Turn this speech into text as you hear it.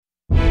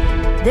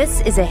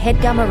This is a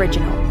HeadGum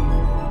original.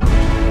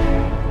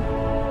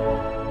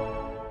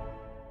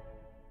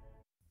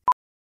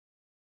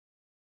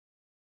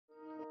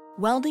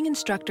 Welding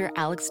instructor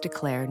Alex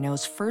DeClaire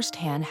knows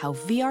firsthand how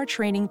VR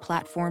training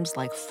platforms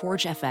like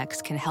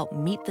ForgeFX can help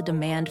meet the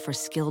demand for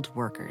skilled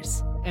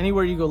workers.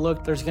 Anywhere you go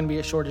look, there's going to be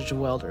a shortage of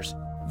welders.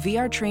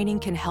 VR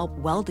training can help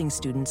welding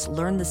students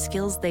learn the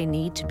skills they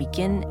need to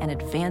begin and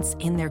advance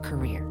in their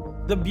career.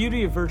 The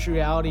beauty of virtual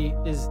reality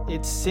is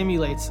it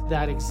simulates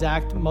that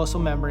exact muscle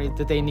memory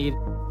that they need.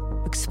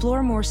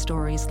 Explore more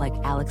stories like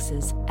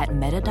Alex's at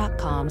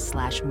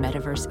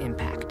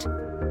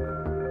meta.com/metaverseimpact.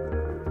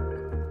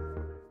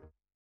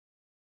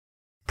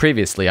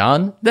 Previously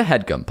on the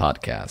HeadGum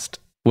podcast.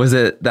 Was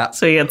it that?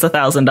 So he gets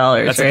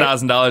 $1,000. That's right?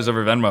 $1,000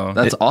 over Venmo.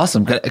 That's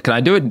awesome. Can I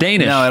do it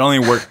Danish? No, it only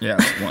worked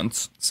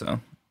once. So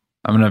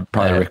I'm gonna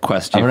probably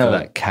request you for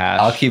that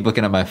cash. I'll keep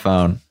looking at my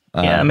phone.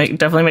 Yeah,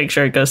 definitely make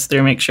sure it goes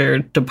through. Make sure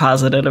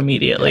deposit it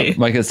immediately. Yeah,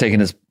 Mike is taking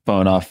his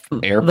phone off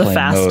airplane The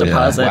fast mode.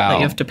 deposit that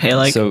you have to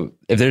pay. So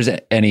if there's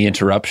any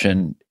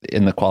interruption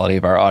in the quality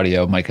of our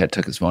audio, Mike had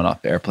took his phone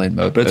off airplane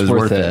mode, but it's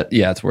worth it.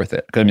 Yeah, it's worth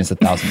it. Because I mean, it's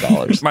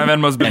 $1,000. My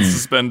Venmo's been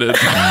suspended.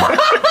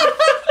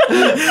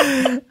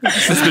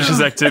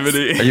 Suspicious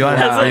activity. Are you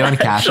on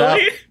Cash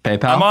App?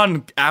 PayPal? I'm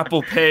on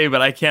Apple Pay,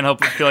 but I can't help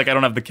but feel like I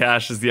don't have the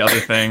cash is the other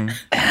thing.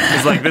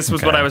 It's like this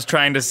was what I was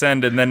trying to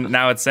send, and then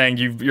now it's saying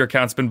your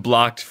account's been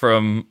blocked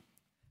from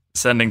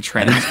sending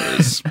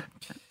transfers.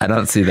 I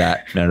don't see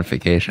that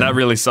notification. That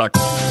really sucks.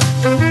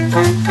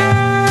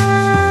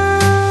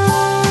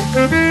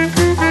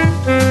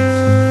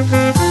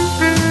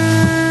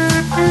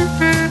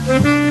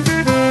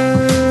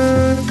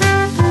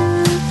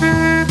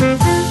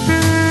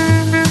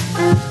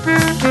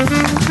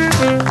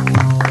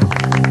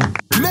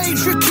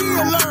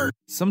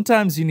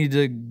 Sometimes you need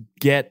to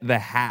get the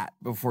hat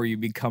before you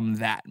become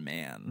that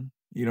man.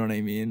 You know what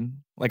I mean?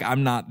 Like,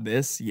 I'm not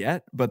this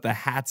yet, but the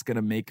hat's going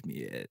to make me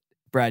it.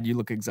 Brad, you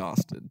look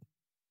exhausted.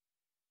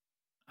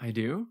 I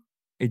do?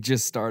 It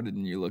just started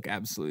and you look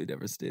absolutely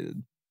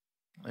devastated.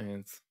 I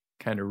mean, it's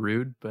kind of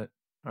rude, but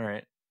all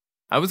right.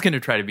 I was going to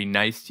try to be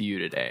nice to you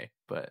today,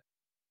 but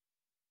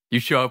you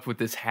show up with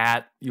this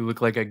hat. You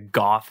look like a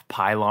goth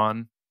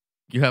pylon.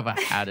 You have a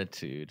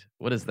attitude.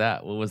 What is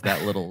that? What was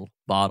that little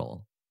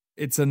bottle?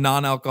 It's a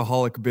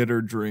non-alcoholic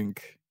bitter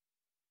drink.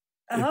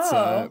 It's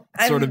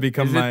sort of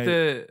become my...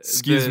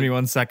 Excuse me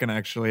 1 second,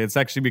 actually. It's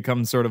actually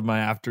become sort of my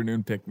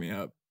afternoon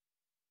pick-me-up.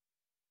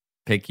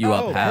 Pick you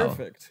up how?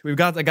 Perfect. We've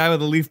got a guy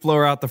with a leaf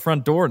blower out the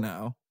front door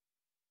now.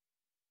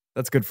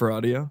 That's good for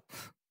audio.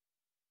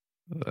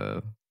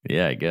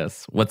 Yeah, I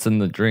guess. What's in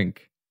the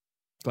drink?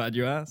 Glad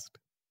you asked.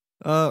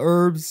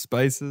 Herbs,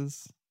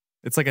 spices.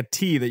 It's like a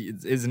tea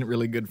that isn't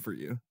really good for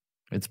you.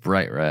 It's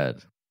bright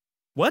red.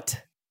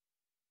 What?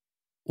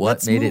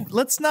 Let's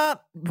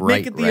not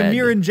bright make it the red.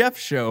 Amir and Jeff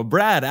show.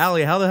 Brad,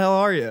 Allie, how the hell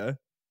are you?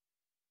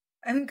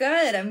 I'm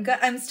good.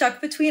 I'm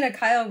stuck between a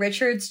Kyle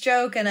Richards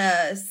joke and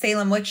a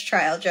Salem witch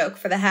trial joke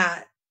for the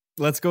hat.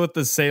 Let's go with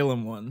the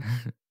Salem one.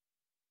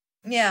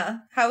 Yeah.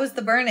 How was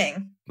the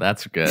burning?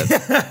 That's good.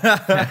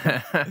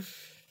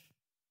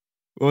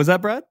 What was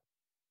that, Brad?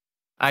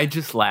 I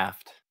just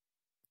laughed.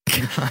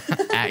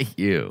 At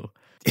you.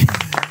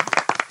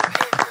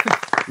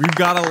 We've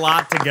got a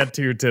lot to get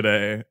to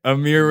today.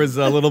 Amir was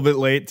a little bit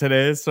late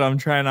today, so I'm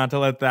trying not to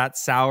let that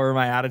sour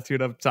my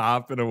attitude up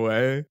top in a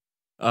way.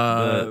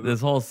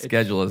 This whole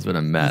schedule has been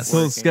a mess. This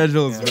whole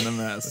schedule has been a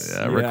mess.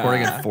 Yeah,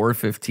 recording at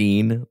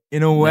 4:15.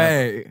 In a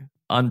way.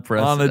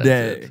 Unprecedented. On a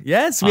day.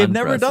 Yes, we have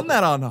never done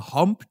that on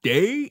hump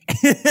day.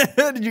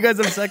 Did you guys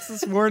have sex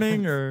this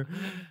morning or?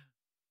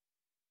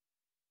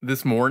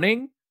 This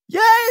morning?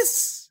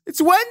 Yes!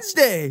 It's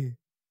Wednesday.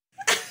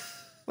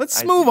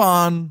 Let's move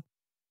on.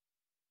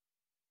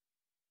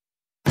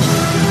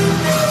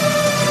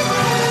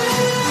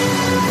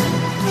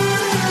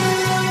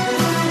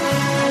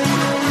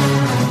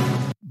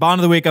 Bond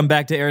of the week, I'm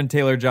back to Aaron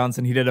Taylor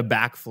Johnson. He did a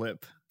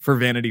backflip for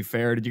Vanity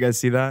Fair. Did you guys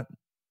see that?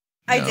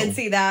 I did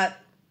see that.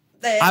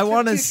 I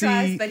want to see,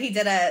 tries, but he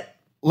did it.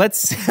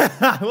 Let's.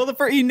 Well, the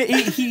first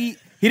he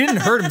didn't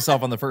hurt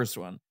himself on the first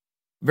one.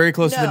 Very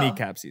close to the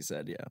kneecaps, he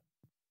said.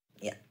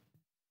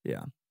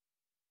 Yeah.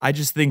 I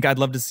just think I'd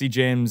love to see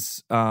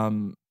James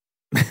doing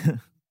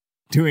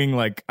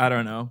like, I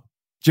don't know,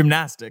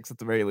 gymnastics at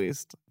the very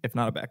least, if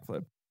not a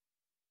backflip.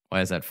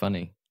 Why is that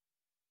funny?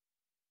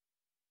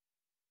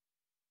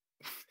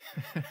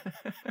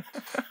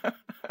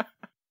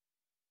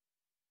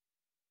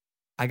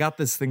 I got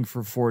this thing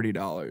for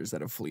 $40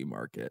 at a flea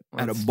market.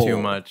 That's at a bowl.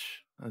 Too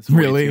much. That's way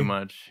really too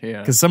much.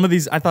 Yeah.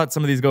 Because I thought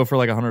some of these go for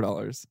like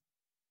 $100.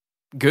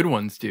 Good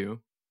ones do.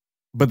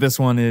 But this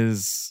one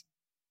is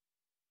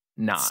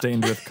not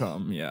stained with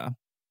cum. Yeah.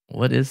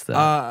 What is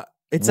that?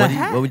 It's a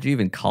hat. What would you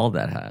even call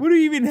that hat? What do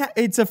you even?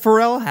 It's a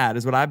Pharrell hat,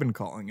 is what I've been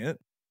calling it.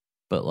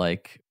 But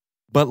like,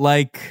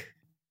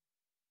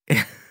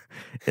 it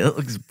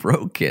looks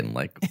broken.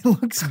 Like it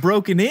looks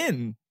broken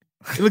in.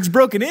 It looks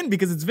broken in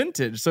because it's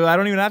vintage. So I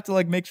don't even have to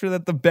like make sure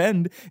that the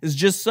bend is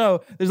just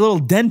so. There's a little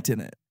dent in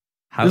it.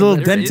 There's a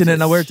little dent in it.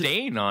 And I wear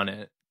stain on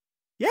it.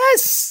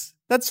 Yes,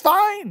 that's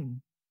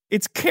fine.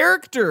 It's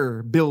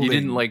character building. You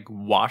didn't like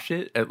wash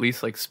it, at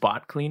least like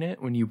spot clean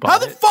it when you bought it? How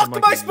the fuck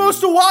am I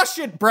supposed to wash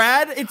it,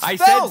 Brad? It's I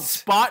felt. said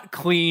spot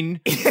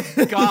clean.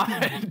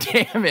 God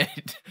damn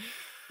it.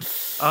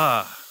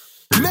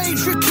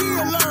 Major key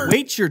alert.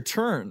 Wait your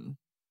turn,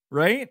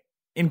 right?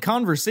 In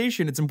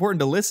conversation, it's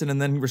important to listen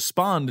and then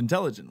respond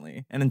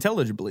intelligently and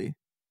intelligibly.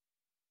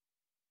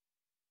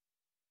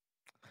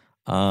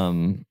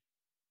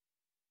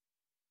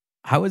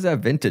 How is that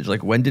vintage?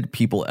 Like, when did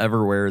people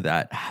ever wear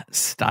that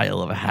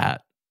style of a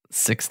hat?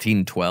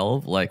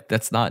 1612? Like,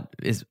 that's not,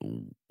 is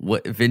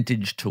what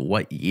vintage to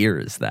what year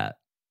is that?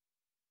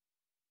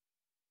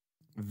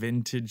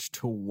 Vintage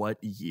to what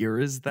year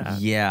is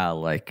that? Yeah,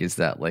 like, is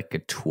that like a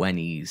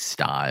 20s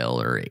style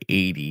or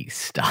 80s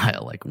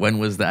style? Like, when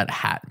was that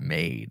hat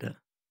made?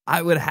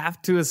 I would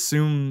have to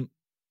assume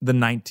the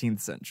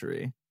 19th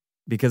century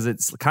because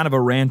it's kind of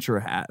a rancher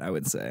hat, I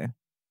would say.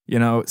 You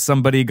know,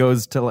 somebody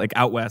goes to like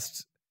out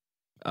west,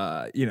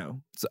 you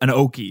know, an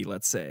Okie,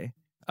 let's say,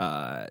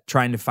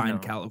 trying to find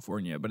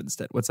California, but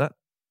instead, what's that?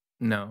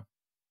 No,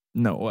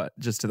 what?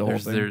 Just to the whole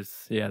thing?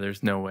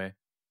 There's no way.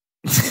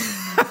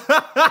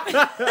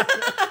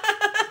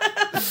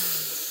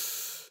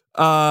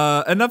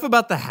 Enough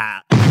about the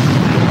hat.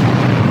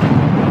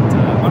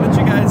 Why don't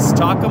you guys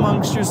talk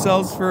amongst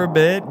yourselves for a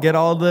bit, get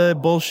all the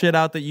bullshit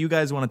out that you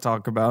guys want to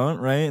talk about,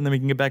 right? And then we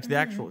can get back to the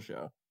actual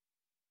show.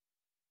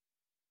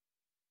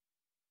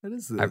 What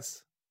is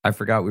this? I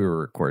forgot we were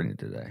recording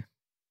today.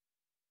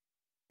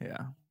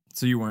 Yeah.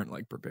 So you weren't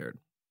like prepared.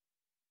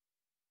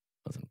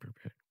 Wasn't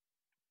prepared.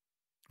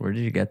 Where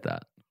did you get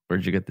that? Where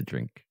did you get the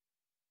drink?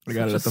 I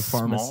got it at the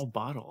pharmacy. Small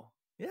bottle.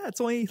 Yeah, it's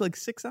only like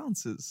 6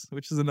 ounces,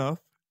 which is enough.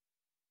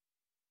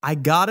 I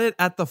got it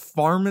at the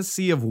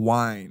pharmacy of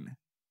wine.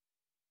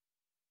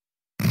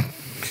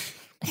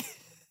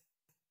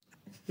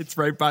 It's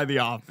right by the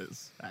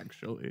office,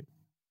 actually.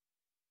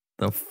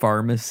 The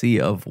pharmacy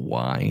of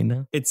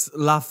wine? It's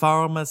La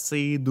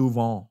Pharmacie du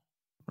Vin,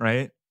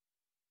 right?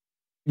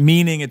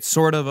 Meaning it's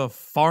sort of a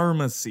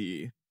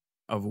pharmacy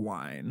of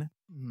wine.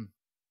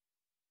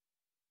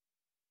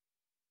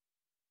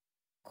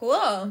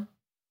 Cool.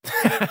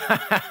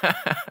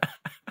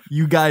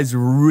 You guys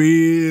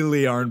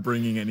really aren't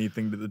bringing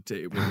anything to the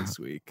table this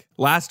week.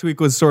 Last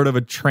week was sort of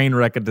a train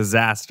wreck, a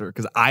disaster,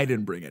 because I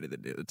didn't bring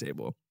anything to the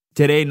table.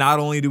 Today, not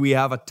only do we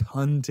have a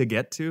ton to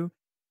get to,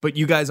 but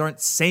you guys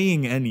aren't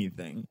saying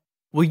anything.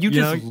 Well, you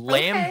just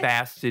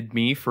lambasted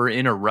me for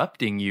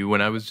interrupting you when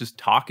I was just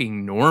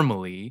talking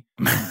normally.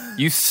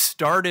 You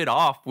started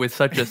off with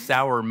such a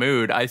sour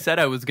mood. I said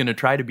I was going to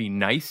try to be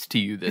nice to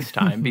you this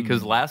time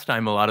because last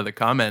time a lot of the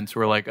comments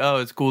were like, oh,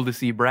 it's cool to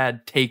see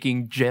Brad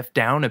taking Jeff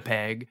down a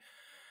peg.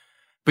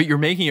 But you're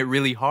making it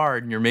really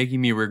hard and you're making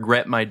me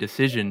regret my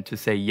decision to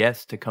say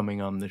yes to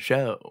coming on the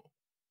show.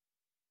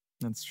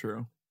 That's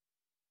true.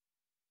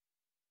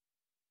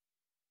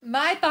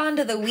 My bond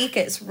of the week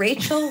is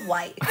Rachel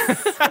Weisz.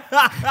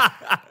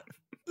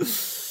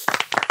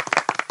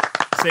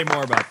 Say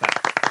more about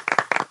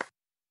that.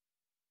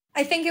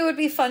 I think it would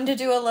be fun to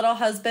do a little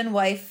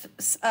husband-wife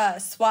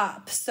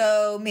swap.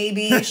 So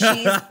maybe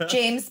she's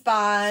James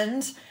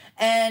Bond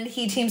and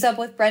he teams up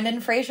with Brendan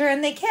Fraser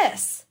and they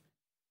kiss.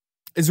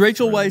 Is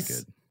Rachel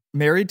Weisz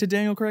married to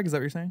Daniel Craig? Is that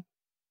what you're saying?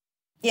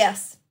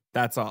 Yes.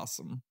 That's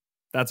awesome.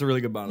 That's a really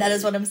good bond. That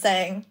is what I'm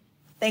saying.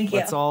 Thank you.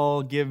 Let's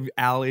all give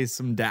Allie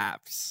some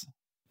daps.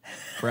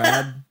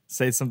 Brad,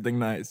 say something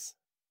nice.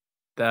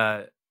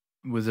 That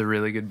was a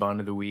really good bond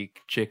of the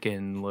week.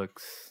 Chicken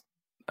looks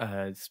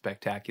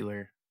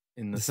spectacular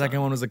in the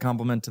second one was a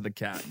compliment to the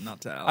cat,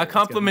 not to Allie. A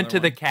compliment to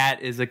the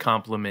cat is a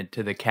compliment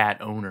to the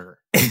cat owner.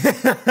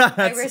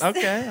 That's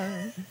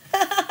okay.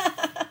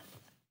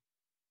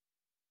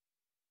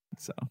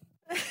 So,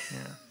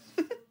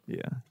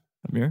 yeah.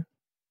 Amir?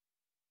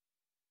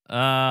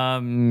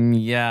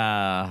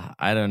 Yeah,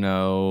 I don't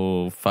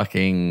know,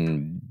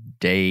 fucking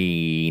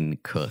Dane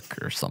Cook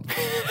or something.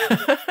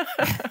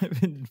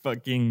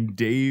 Fucking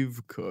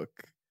Dave Cook.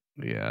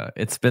 Yeah,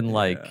 it's been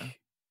like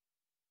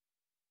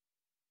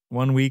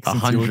 1 week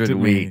since 100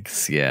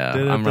 weeks. Yeah,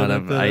 I'm out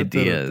of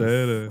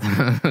ideas.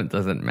 It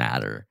doesn't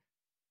matter.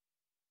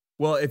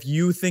 Well, if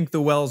you think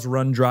the wells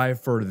run dry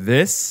for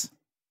this,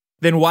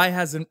 then why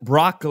hasn't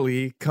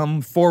Broccoli come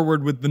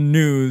forward with the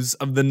news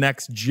of the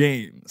next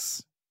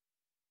James?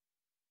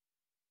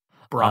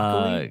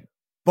 Broccoli?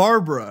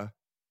 Barbara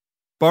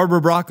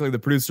Broccoli, the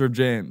producer of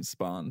James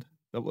Bond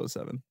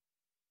 007.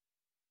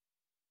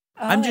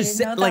 I'm just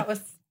saying, like,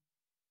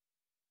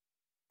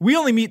 we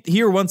only meet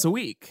here once a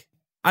week.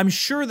 I'm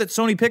sure that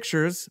Sony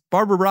Pictures,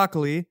 Barbara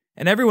Broccoli,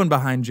 and everyone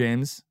behind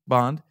James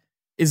Bond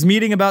is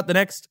meeting about the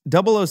next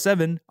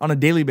 007 on a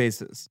daily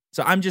basis.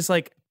 So I'm just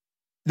like,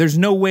 there's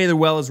no way the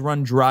well is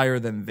run drier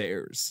than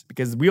theirs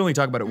because we only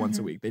talk about it once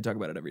a week. They talk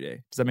about it every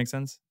day. Does that make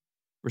sense?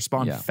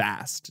 Respond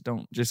fast.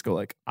 Don't just go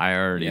like, I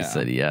already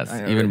said yes.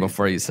 Even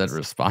before you said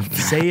respond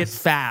fast. Say it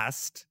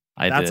fast.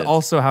 That's did.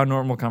 also how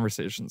normal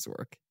conversations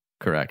work.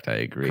 Correct. I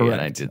agree. Correct.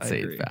 And I did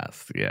say it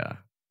fast. Yeah.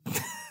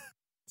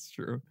 It's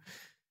true.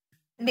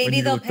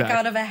 Maybe they'll pick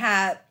out of a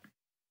hat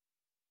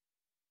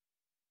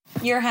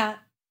Your hat.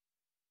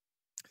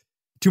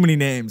 Too many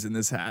names in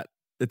this hat.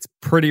 It's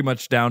pretty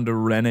much down to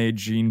Renee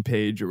Jean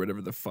Page or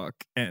whatever the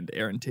fuck and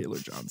Aaron Taylor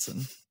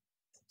Johnson.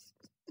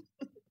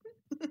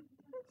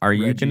 Are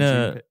you Reggie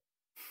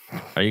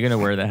gonna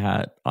wear the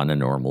hat on a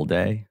normal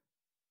day?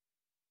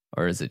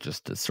 Or is it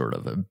just a sort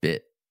of a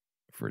bit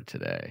for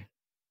today?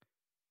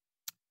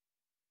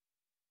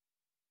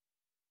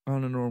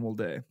 On a normal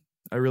day.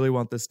 I really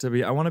want this to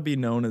be, I want to be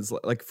known as,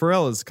 like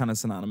Pharrell is kind of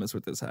synonymous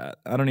with this hat.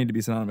 I don't need to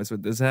be synonymous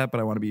with this hat, but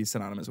I want to be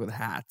synonymous with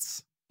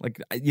hats. Like,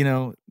 you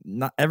know,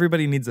 not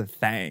everybody needs a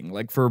thing.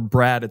 Like for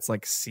Brad, it's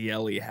like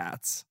CLE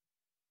hats.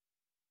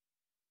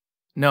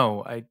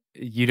 No,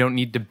 you don't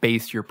need to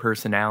base your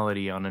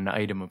personality on an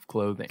item of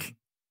clothing.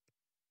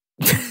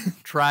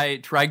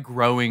 Try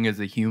growing as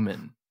a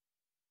human.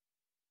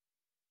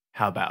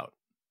 How about?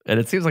 And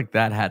it seems like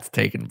that hat's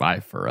taken by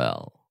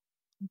Pharrell.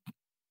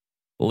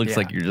 It looks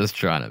like you're just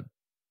trying to.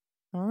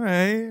 All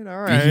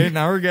right.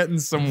 Now we're getting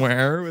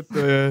somewhere with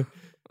the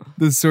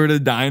sort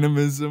of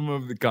dynamism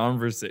of the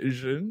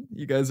conversation.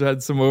 You guys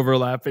had some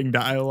overlapping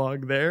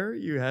dialogue there.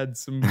 You had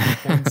some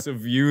points of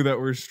view that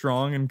were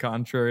strong and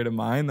contrary to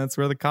mine. That's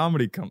where the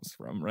comedy comes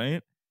from,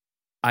 right?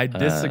 I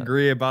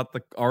disagree about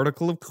the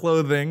article of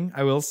clothing.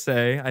 I will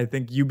say, I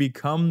think you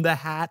become the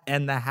hat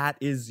and the hat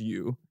is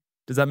you.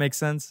 Does that make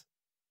sense?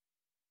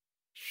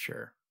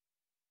 Sure.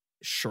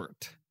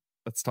 Shirt.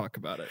 Let's talk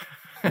about it.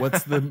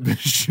 What's the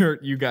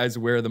shirt you guys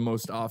wear the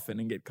most often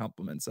and get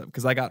compliments of?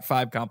 Because I got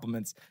 5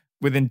 compliments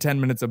within 10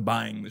 minutes of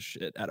buying the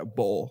shit at a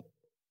bowl.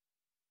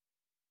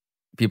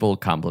 People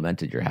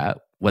complimented your hat.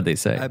 What'd they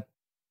say?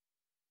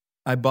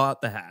 I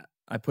bought the hat.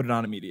 I put it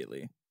on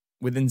immediately.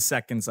 Within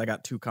seconds, I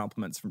got 2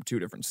 compliments from 2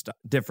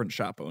 different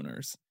shop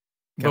owners.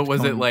 But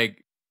was it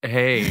like,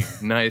 hey,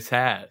 nice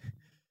hat?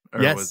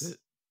 Or yes. Was it?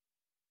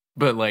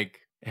 But like,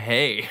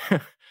 hey,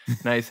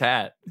 nice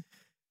hat.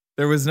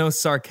 There was no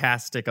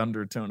sarcastic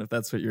undertone, if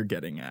that's what you're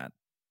getting at.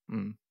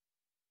 Mm.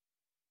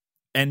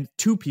 And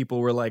 2 people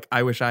were like,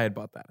 I wish I had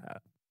bought that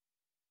hat.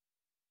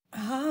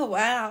 Oh,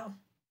 wow.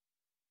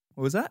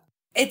 What was that?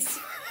 I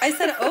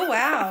said, oh,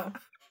 wow.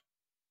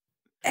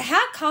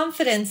 Hat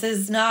confidence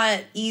is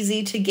not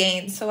easy to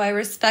gain, so I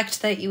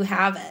respect that you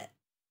have it.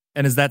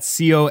 And is that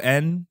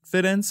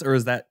CON-fidence or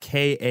is that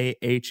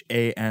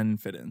KAHAN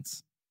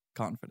fidence?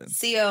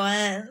 Confidence.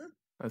 CON.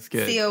 That's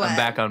good. CON. I'm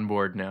back on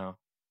board now.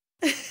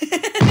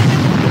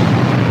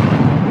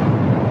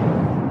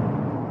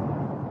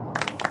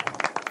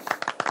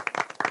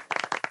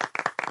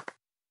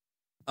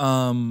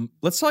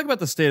 Let's talk about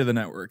the state of the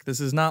network.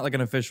 This is not like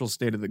an official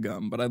state of the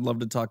gum, but I'd love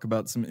to talk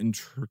about some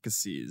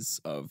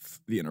intricacies of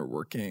the inner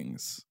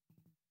workings.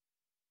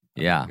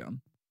 Yeah.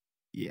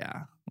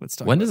 Yeah. Let's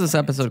talk. When does this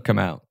episode come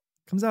out?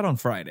 Comes out on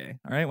Friday.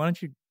 All right. Why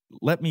don't you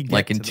let me get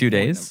like in 2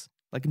 days?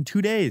 Like in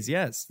 2 days.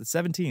 Yes. The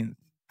 17th.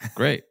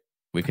 Great.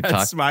 We could I'm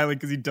talk. Smiling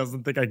because he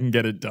doesn't think I can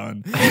get it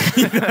done.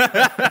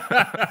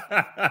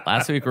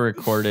 Last week we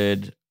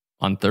recorded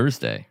on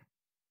Thursday.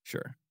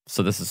 Sure.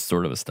 So this is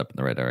sort of a step in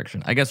the right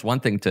direction. I guess one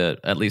thing to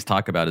at least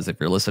talk about is if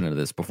you're listening to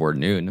this before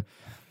noon,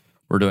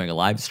 we're doing a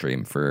live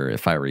stream for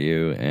If I Were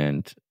You,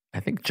 and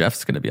I think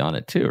Jeff's going to be on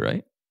it too,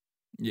 right?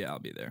 Yeah, I'll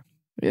be there.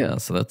 Yeah,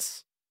 so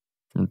that's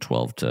from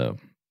 12 to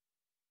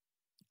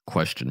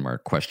question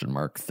mark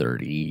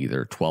 30,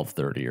 either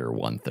 12:30 or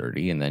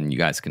 1:30, and then you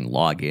guys can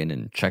log in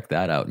and check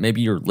that out.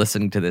 Maybe you're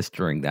listening to this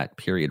during that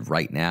period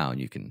right now, and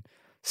you can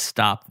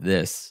stop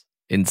this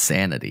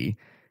insanity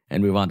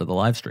and move on to the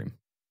live stream.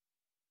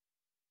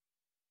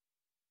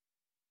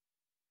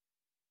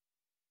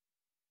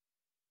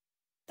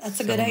 That's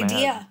a good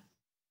idea.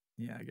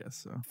 Yeah, I guess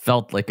so.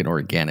 Felt like an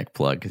organic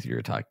plug because you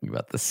were talking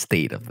about the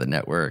state of the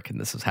network, and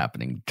this was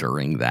happening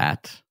during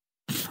that.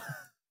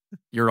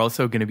 You're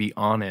also going to be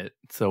on it,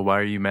 so why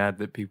are you mad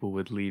that people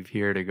would leave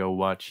here to go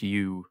watch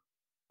you?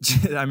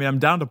 I mean, I'm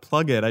down to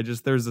plug it.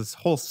 There's this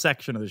whole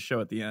section of the show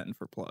at the end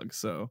for plugs,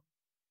 so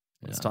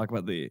let's talk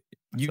about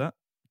what's that?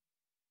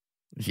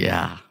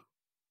 Yeah.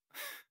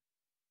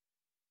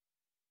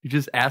 You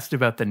just asked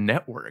about the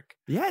network.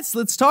 Yes,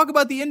 let's talk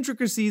about the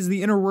intricacies,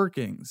 the inner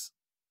workings.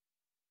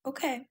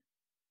 Okay.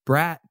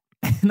 Brad,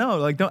 no,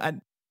 like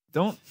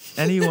don't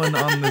anyone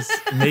on this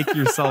make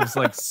yourselves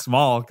like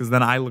small, because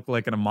then I look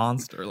like a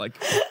monster.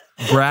 Like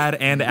Brad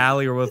and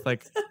Allie are both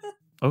like,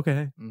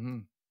 okay,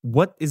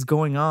 What is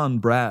going on,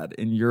 Brad,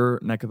 in your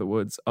neck of the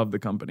woods of the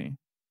company,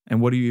 and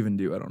what do you even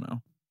do? I don't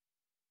know.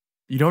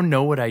 You don't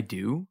know what I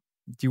do?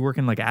 Do you work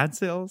in like ad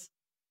sales?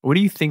 What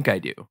do you think I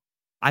do?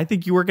 I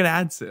think you work in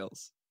ad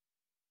sales.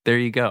 There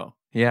you go.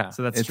 Yeah,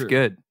 so it's true.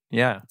 Good.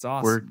 Yeah, it's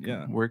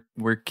awesome.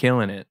 We're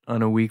killing it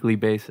on a weekly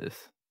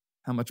basis.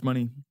 How much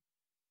money?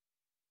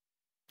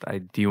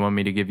 Do you want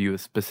me to give you a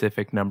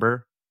specific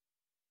number?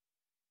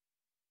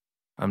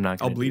 I'm not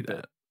going to bleep do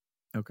that.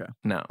 It. Okay.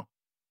 No.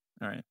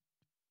 All right.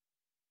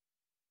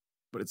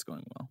 But it's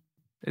going well.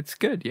 It's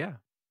good, yeah.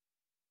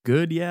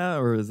 Good, yeah,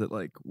 or is it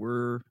like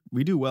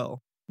we do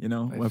well? You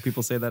know, when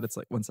people say that, it's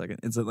like 1 second.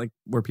 Is it like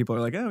where people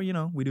are like, oh, you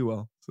know, we do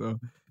well, so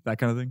that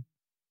kind of thing?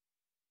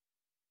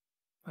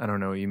 I don't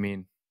know what you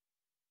mean.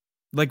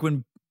 Like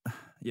when,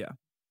 yeah.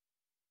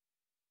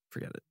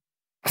 Forget it.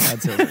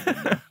 Ad sales are good,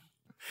 though.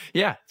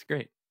 Yeah, it's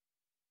great. And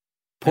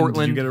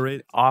Portland did you get a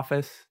raise?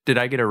 office. Did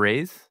I get a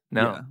raise?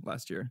 No. Yeah,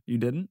 last year. You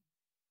didn't?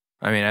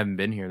 I mean, I haven't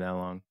been here that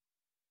long.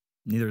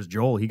 Neither is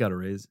Joel. He got a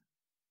raise.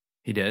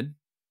 He did?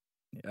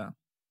 Yeah.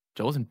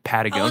 Joel's in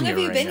Patagonia. How long have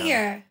you right been now.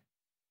 here?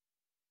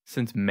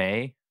 Since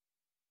May.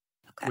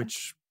 Okay.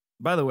 Which,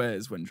 by the way,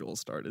 is when Joel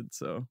started.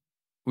 So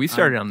We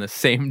started on the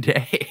same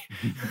day.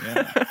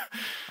 yeah.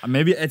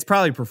 Maybe it's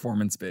probably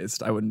performance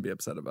based. I wouldn't be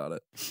upset about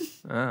it.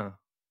 Oh.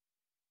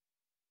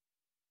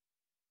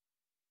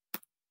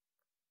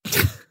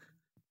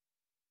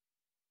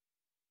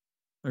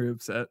 Are you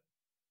upset?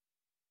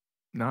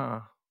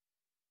 Nah.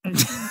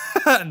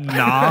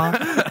 Nah.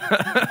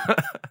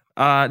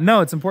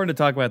 No, it's important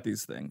to talk about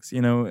these things.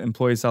 You know,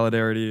 employee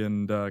solidarity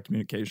and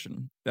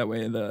communication. That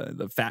way,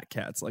 the fat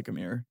cats like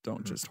Amir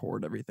don't just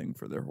hoard everything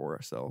for their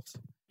whore selves.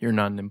 You're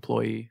not an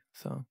employee,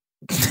 so.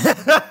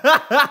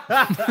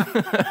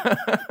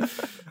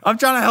 I'm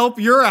trying to help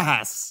your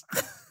ass.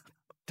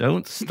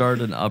 Don't start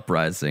an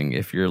uprising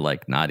if you're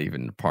like not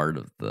even part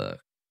of the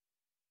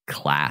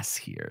class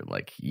here.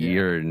 Like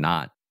you're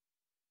not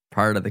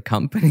part of the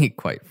company,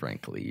 quite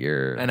frankly.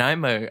 You're And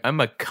I'm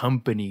a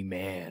company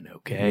man,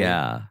 okay?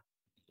 Yeah.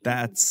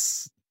 I'm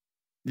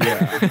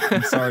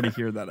sorry to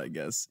hear that, I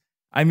guess.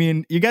 I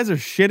mean, you guys are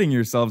shitting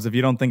yourselves if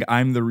you don't think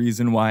I'm the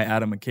reason why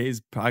Adam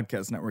McKay's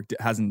podcast network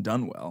hasn't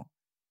done well.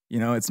 You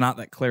know, it's not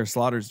that Claire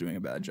Slaughter's doing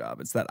a bad job.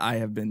 It's that I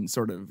have been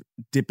sort of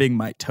dipping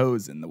my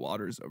toes in the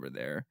waters over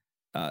there,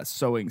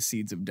 sowing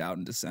seeds of doubt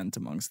and dissent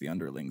amongst the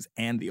underlings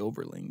and the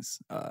overlings,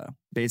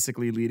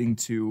 basically leading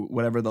to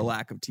whatever the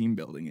lack of team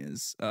building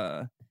is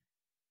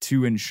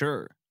to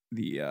ensure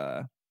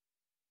the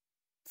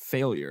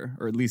failure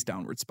or at least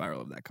downward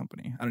spiral of that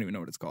company. I don't even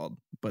know what it's called,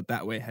 but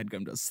that way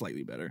HeadGum does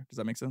slightly better. Does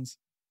that make sense?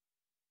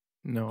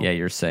 No. Yeah,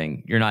 you're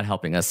saying you're not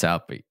helping us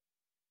out, but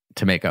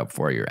to make up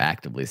for it, you're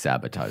actively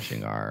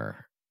sabotaging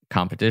our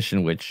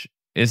competition, which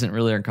isn't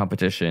really our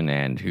competition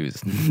and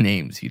whose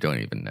names you don't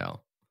even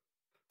know.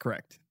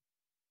 Correct.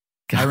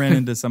 I ran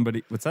into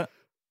somebody. What's that?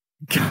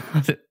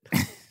 Got it.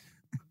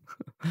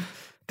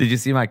 Did you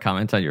see my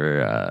comment on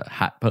your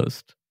hat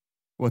post?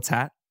 What's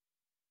hat?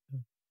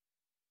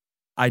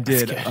 I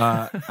did.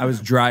 I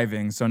was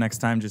driving, so next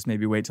time just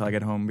maybe wait till I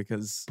get home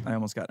because I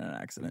almost got in an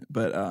accident.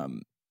 But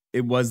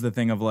it was the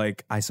thing of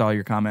like, I saw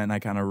your comment and I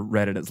kind of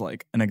read it as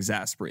like an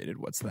exasperated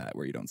what's that,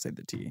 where you don't say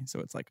the T. So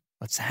it's like,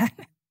 what's that?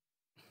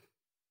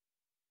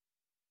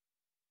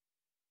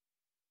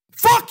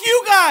 Fuck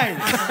you guys!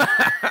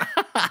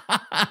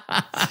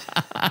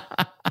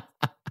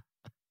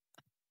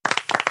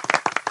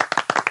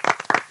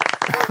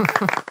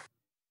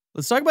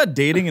 Let's talk about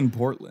dating in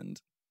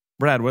Portland.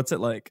 Brad, what's it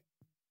like?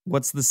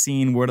 What's the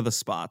scene? What are the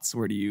spots?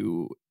 Where do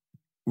you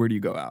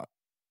go out?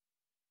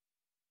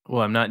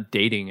 Well, I'm not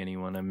dating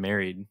anyone. I'm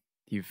married.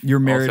 You're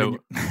married. Also,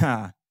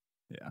 yeah.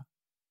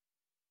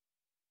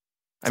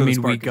 I So the mean,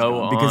 spark we is go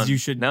gone, on. because you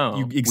should. No,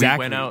 you, exactly.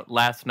 We went out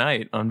last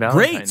night on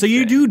Valentine's Great. So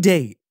you Day. do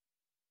date.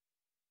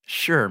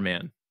 Sure,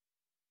 man.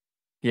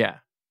 Yeah.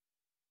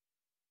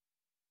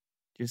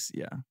 Just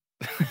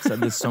I've said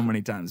this so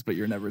many times, but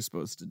you're never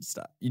supposed to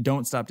stop. You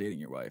don't stop dating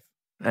your wife.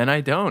 And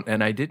I don't,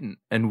 and I didn't,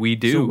 and we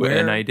do,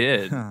 and I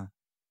did.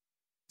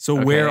 So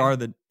Okay. where are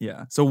the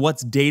So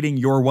what's dating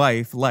your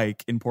wife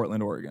like in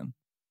Portland, Oregon?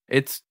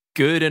 It's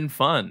good and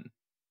fun,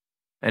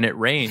 and it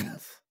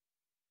rains.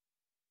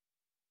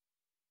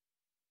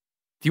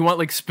 Do you want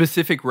like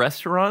specific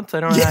restaurants? I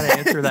don't know how to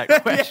answer that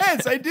question.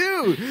 Yes, I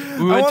do.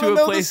 We went to a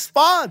know place. the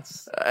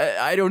spots.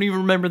 I don't even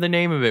remember the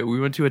name of it. We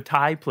went to a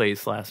Thai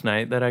place last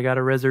night that I got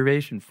a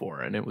reservation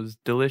for, and it was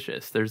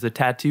delicious. There's a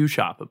tattoo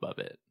shop above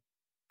it.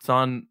 It's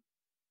on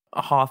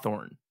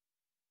Hawthorne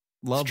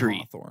Love Street.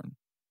 Hawthorne.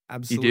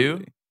 Absolutely. You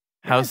do?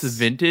 House of Yes.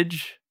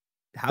 Vintage.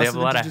 House have of a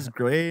lot Vintage of- is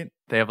great.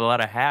 They have a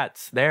lot of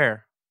hats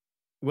there.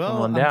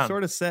 Well, on I'm down.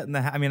 sort of set in the.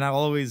 I mean, I'll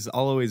always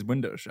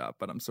window shop,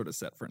 but I'm sort of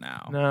set for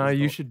now. No,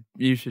 Just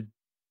you should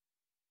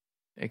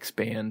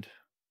expand.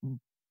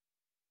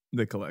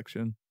 the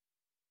collection.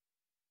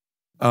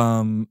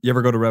 You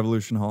ever go to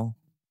Revolution Hall?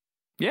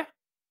 Yeah.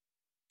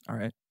 All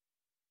right.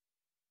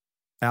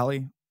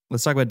 Allie,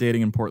 let's talk about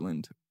dating in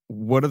Portland.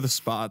 What are the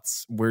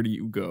spots? Where do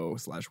you go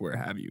 / where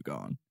have you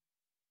gone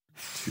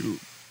to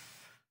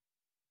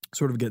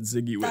sort of get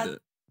ziggy with it,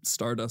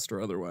 Stardust or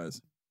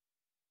otherwise?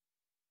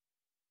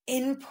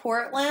 In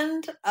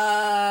Portland,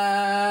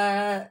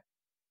 I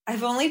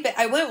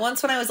went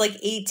once when I was like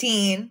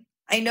 18.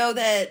 I know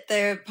that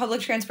the public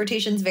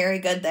transportation is very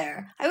good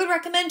there. I would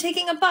recommend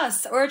taking a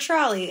bus or a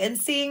trolley and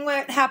seeing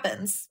what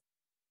happens.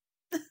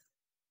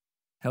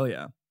 Hell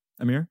yeah.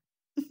 Amir?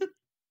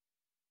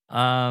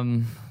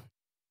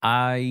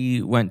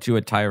 I went to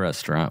a Thai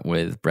restaurant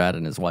with Brad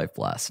and his wife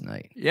last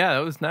night. Yeah, that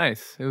was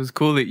nice. It was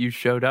cool that you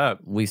showed up.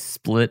 We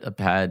split a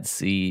pad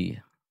C.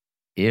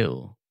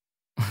 Ew.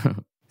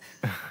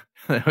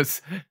 That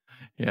was,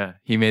 yeah.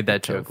 He made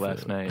that joke Tofu.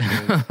 last night.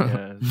 It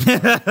was-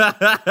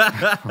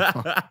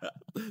 yeah.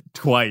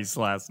 Twice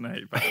last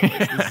night, by the way.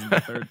 This is the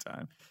third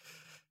time.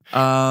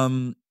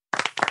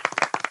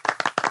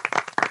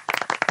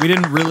 We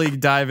didn't really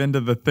dive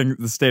into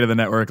the state of the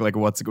network, like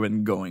what's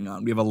been going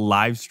on. We have a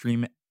live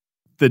stream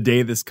the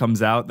day this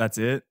comes out. That's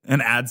it.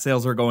 And ad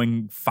sales are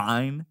going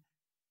fine.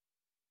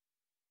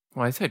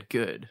 Well, I said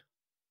good.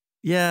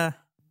 Yeah,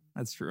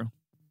 that's true.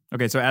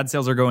 Okay, so ad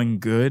sales are going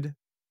good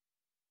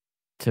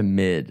to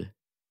mid.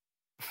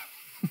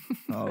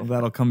 Oh,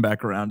 that'll come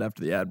back around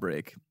after the ad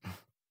break.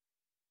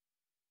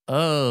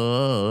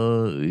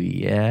 Oh,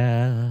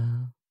 yeah.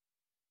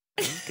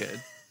 That's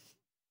good.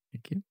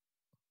 Thank you.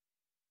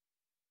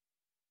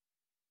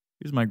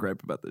 Here's my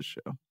gripe about this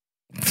show.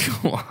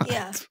 What?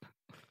 Yeah.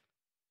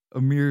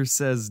 Amir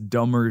says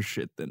dumber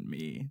shit than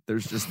me.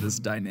 There's just this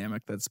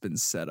dynamic that's been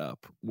set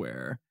up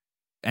where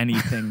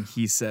anything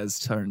he says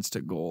turns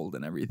to gold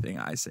and everything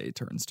I say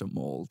turns to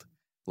mold.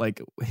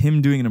 Like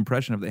him doing an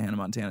impression of the Hannah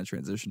Montana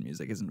transition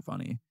music isn't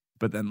funny.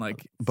 But then like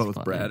That's both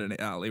funny. Brad and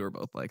Ali were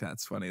both like,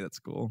 that's funny, that's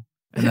cool.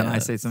 And then I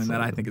say something that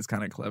I think is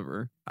kind of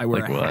clever. I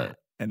wear Like a what? hat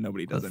and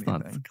nobody does That's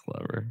anything. not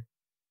clever.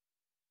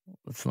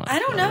 That's not I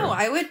don't clever. know.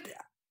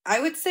 I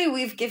would say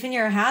we've given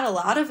your hat a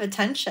lot of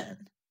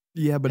attention.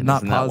 Yeah, but And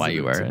not isn't that positive why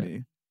you wear to it?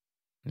 me.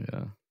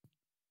 Yeah.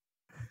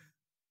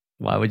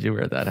 Why would you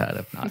wear that hat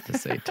if not to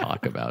say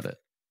talk about it?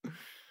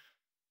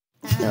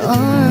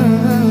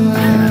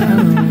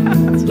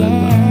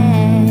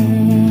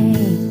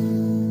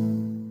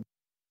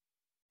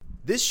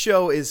 This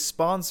show is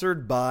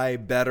sponsored by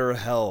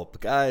BetterHelp.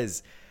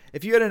 Guys,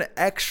 if you had an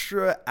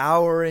extra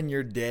hour in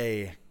your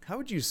day, how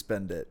would you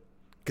spend it?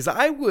 Because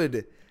I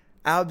would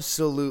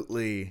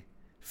absolutely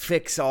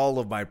fix all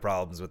of my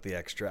problems with the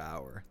extra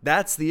hour.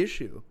 That's the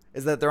issue,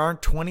 is that there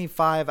aren't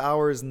 25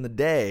 hours in the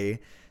day,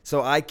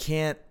 so I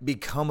can't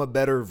become a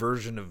better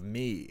version of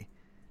me.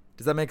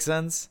 Does that make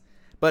sense?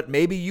 But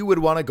maybe you would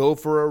want to go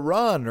for a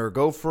run or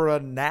go for a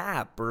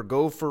nap or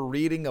go for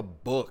reading a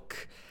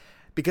book.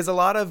 Because a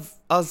lot of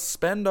us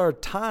spend our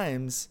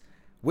times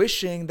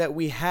wishing that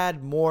we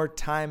had more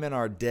time in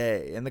our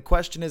day. And the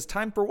question is,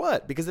 time for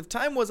what? Because if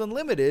time was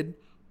unlimited,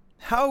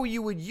 how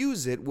you would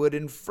use it would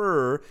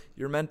infer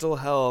your mental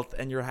health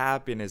and your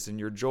happiness and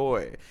your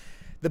joy.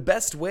 The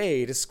best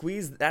way to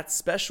squeeze that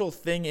special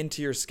thing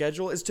into your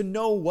schedule is to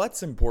know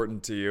what's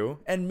important to you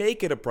and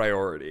make it a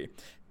priority.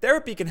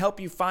 Therapy can help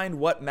you find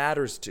what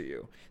matters to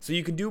you so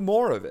you can do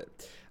more of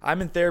it. I'm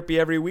in therapy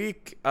every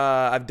week.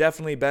 I've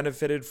definitely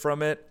benefited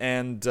from it,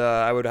 and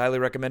I would highly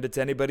recommend it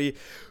to anybody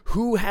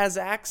who has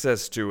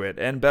access to it,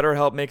 and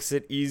BetterHelp makes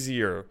it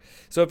easier.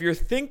 So if you're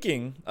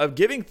thinking of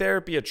giving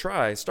therapy a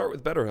try, start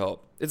with BetterHelp.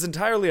 It's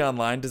entirely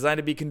online, designed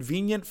to be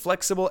convenient,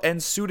 flexible,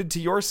 and suited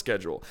to your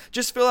schedule.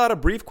 Just fill out a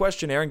brief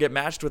questionnaire and get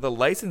matched with a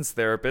licensed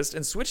therapist,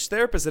 and switch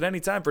therapists at any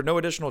time for no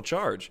additional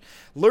charge.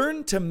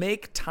 Learn to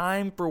make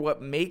time for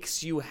what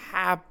makes you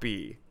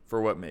happy,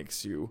 for what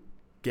makes you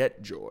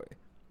get joy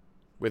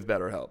with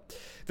BetterHelp.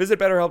 Visit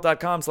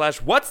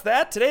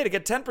BetterHelp.com/what's-that today to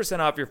get 10%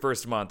 off your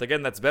first month.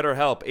 Again, that's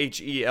BetterHelp,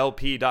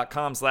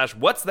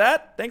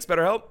 HELP.com/what's-that. Thanks,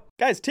 BetterHelp.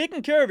 Guys,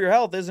 taking care of your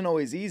health isn't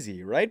always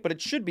easy, right? But it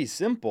should be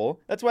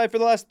simple. That's why for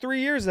the last 3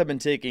 years I've been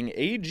taking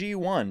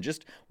AG1.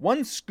 Just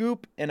one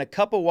scoop in a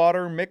cup of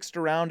water mixed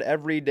around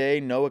every day,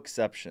 no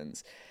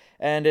exceptions.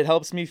 And it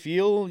helps me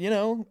feel,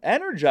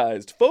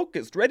 energized,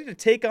 focused, ready to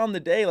take on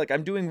the day like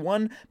I'm doing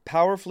one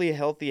powerfully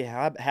healthy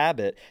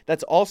habit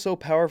that's also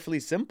powerfully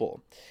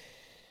simple.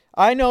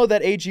 I know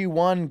that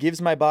AG1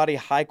 gives my body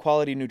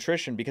high-quality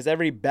nutrition because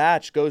every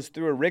batch goes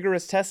through a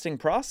rigorous testing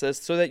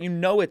process so that you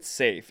know it's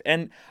safe.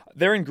 And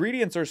their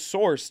ingredients are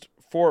sourced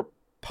for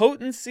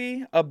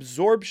potency,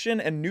 absorption,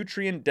 and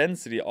nutrient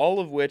density, all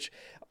of which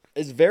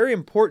is very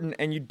important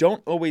and you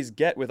don't always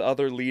get with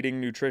other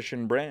leading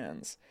nutrition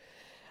brands.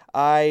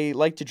 I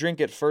like to drink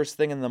it first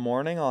thing in the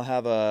morning. I'll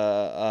have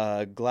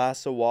a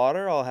glass of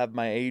water, I'll have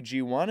my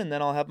AG1, and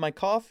then I'll have my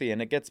coffee. And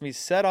it gets me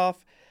set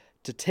off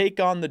to take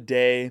on the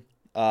day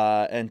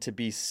and to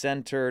be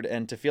centered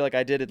and to feel like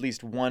I did at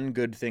least one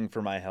good thing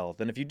for my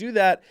health. And if you do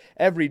that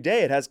every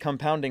day, it has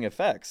compounding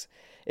effects.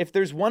 If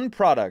there's one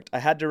product I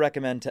had to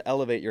recommend to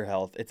elevate your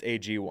health, it's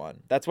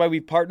AG1. That's why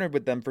we've partnered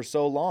with them for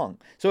so long.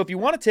 So if you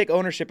want to take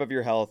ownership of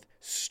your health,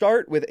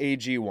 start with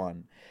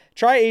AG1.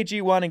 Try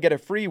AG1 and get a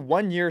free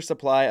 1-year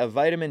supply of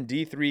vitamin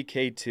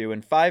D3K2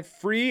 and 5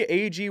 free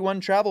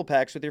AG1 travel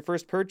packs with your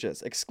first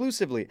purchase,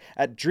 exclusively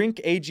at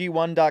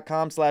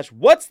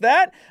drinkag1.com/what's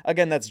that?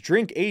 Again, that's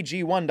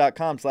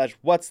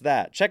drinkag1.com/what's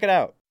that. Check it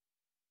out.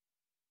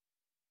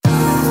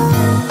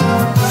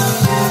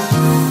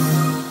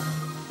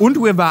 Und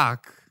we're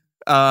back.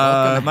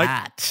 Welcome Mike,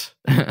 hat.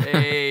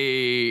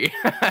 Hey.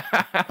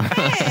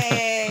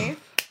 Hey.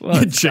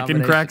 Well,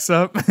 chicken cracks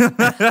up.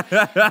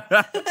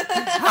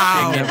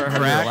 I never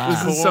heard crack. her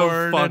laugh. This is so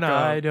Corn fucked and up.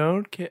 I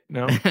don't care.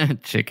 No.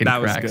 Chicken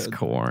That was cracks good.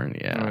 corn.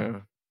 Yeah.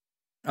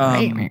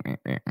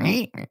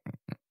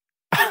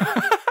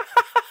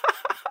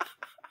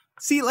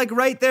 See, like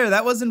right there,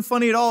 that wasn't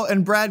funny at all.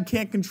 And Brad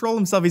can't control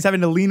himself. He's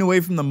having to lean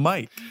away from the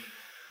mic.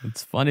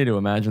 It's funny to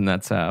imagine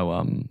that's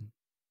how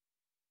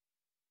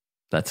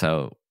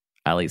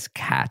Allie's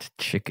cat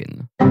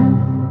Chicken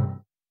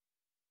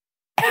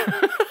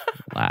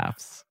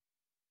laughs.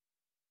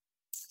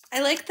 I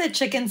like that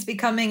Chicken's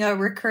becoming a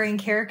recurring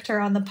character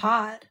on the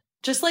pod.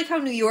 Just like how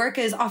New York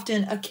is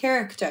often a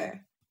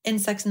character in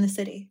Sex and the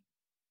City.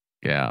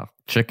 Yeah,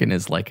 Chicken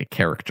is like a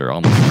character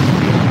on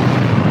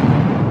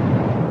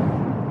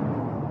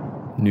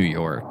New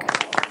York.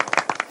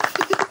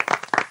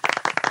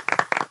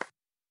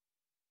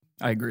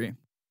 I agree.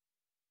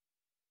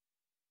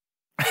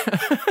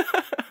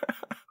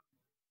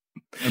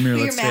 Amir,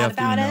 let's stay off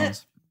the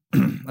emails.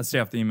 Let's stay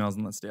off the emails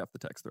and let's stay off the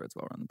text threads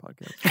while we're on the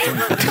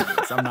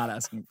podcast. I'm not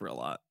asking for a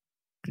lot.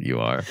 You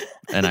are,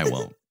 and I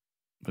won't.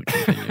 But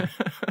continue.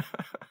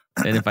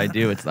 And if I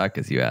do, it's not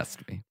because you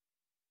asked me.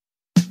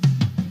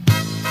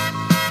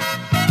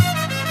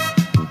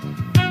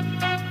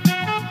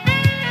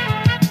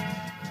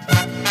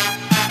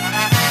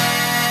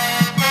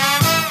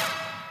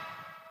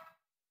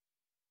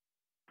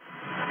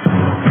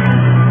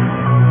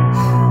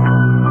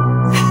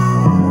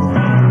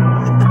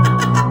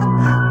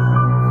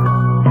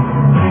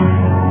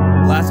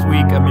 Last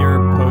week, Amir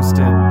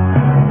posted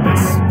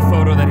this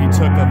photo that he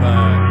took of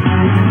a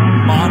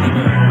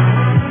monitor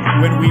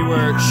when we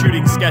were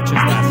shooting sketches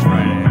last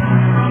Friday.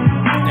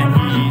 And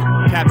he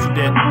captioned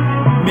it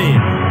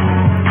mid.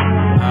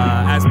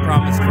 As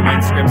promised for my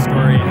Instagram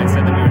story, I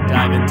said that we would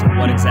dive into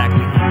what exactly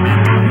he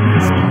meant by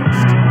this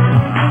post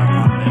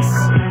on this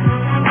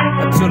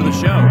episode of the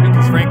show,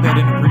 because frankly, I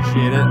didn't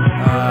appreciate it.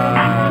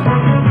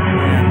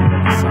 And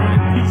sorry,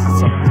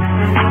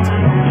 someone's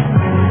going on.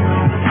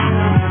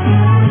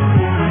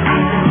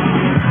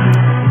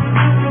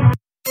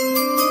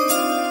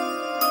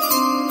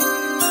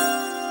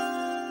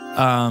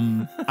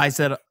 I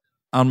said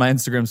on my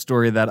Instagram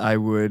story that I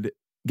would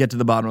get to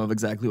the bottom of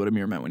exactly what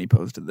Amir meant when he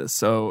posted this.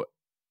 So,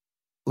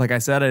 like I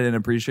said, I didn't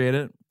appreciate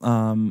it.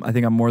 I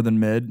think I'm more than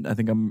mid. I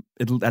think I'm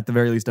at the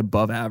very least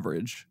above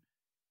average,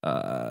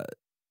 Broadway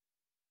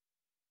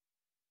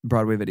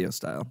video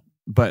style.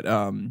 But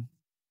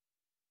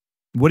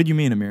what did you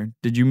mean, Amir?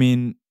 Did you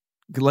mean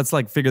let's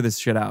figure this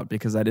shit out?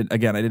 Because I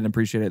didn't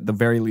appreciate it. At the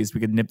very least, we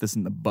could nip this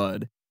in the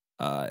bud.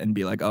 And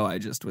be like, oh, I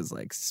just was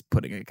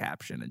putting a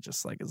caption. It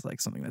just is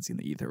something that's in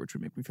the ether, which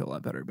would make me feel a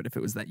lot better. But if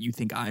it was that you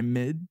think I'm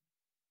mid,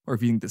 or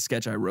if you think the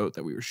sketch I wrote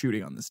that we were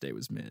shooting on this day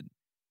was mid,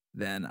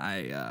 then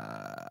I'm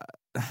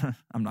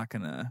not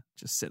gonna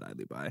just sit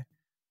idly by,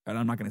 and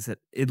I'm not gonna sit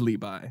idly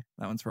by.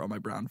 That one's for all my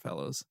brown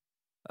fellows.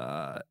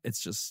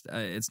 It's just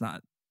it's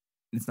not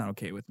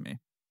okay with me.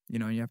 You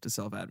know, you have to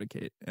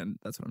self-advocate, and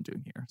that's what I'm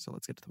doing here. So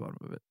let's get to the bottom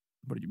of it.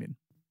 What did you mean?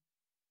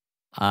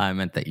 I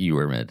meant that you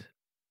were mid.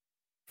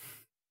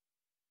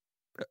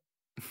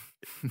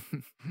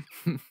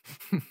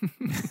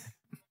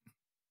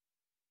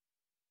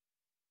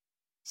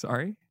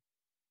 Sorry,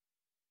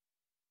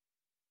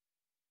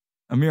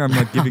 Amir,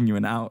 I'm giving you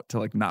an out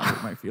to not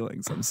hurt my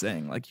feelings. I'm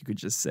saying you could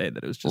just say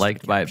that it was just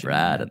liked by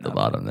Brad at the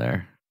bottom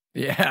there.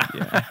 Yeah.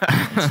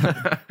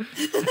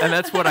 And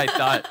that's what I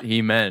thought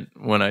he meant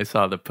when I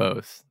saw the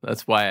post.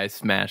 That's why I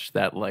smashed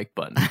that like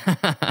button.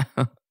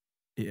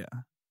 Yeah.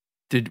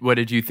 What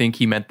did you think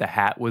he meant? The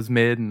hat was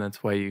mid, and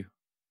that's why you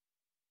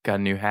got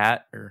a new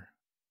hat? Or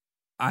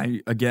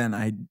I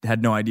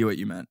had no idea what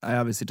you meant. I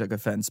obviously took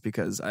offense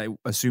because I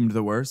assumed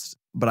the worst,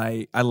 but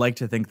I like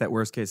to think that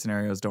worst case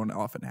scenarios don't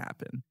often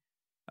happen.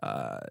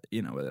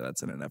 Whether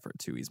that's in an effort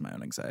to ease my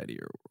own anxiety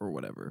or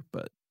whatever.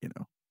 But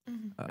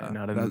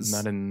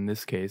not in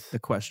this case. The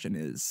question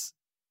is,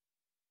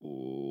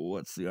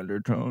 what's the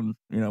undertone?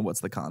 What's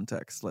the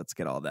context? Let's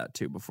get all that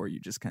too before you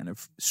just kind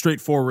of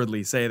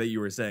straightforwardly say that you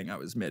were saying I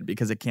was mid,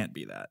 because it can't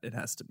be that. It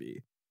has to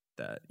be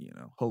that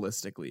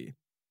holistically.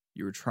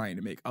 You were trying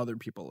to make other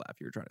people laugh.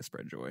 You were trying to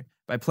spread joy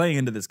by playing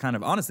into this kind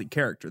of honestly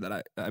character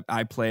that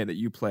I play, that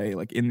you play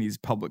in these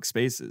public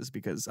spaces.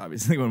 Because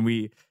obviously when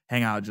we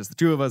hang out, just the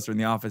two of us or in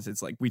the office,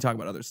 it's we talk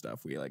about other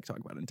stuff. We talk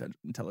about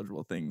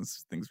intelligible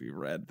things we've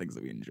read, things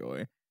that we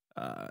enjoy.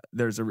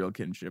 There's a real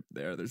kinship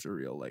there. There's a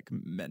real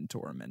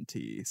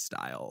mentor-mentee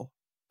style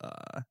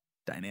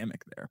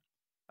dynamic there.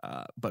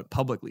 But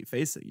publicly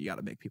facing, you got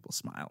to make people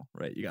smile,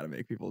 right? You got to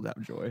make people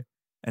have joy.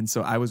 And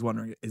so I was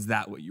wondering, is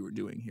that what you were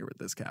doing here with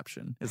this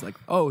caption? Is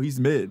oh, he's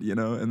mid,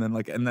 and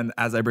then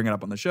as I bring it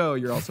up on the show,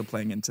 you're also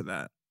playing into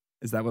that.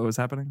 Is that what was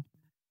happening?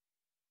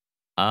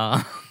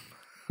 No,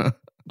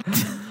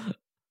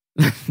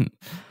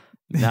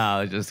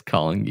 just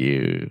calling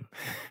you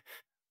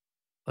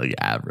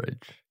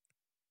average.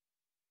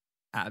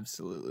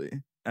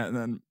 Absolutely. And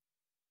then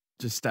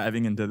just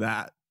diving into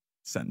that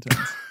sentence.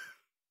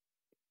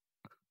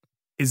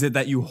 Is it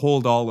that you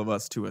hold all of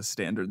us to a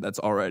standard that's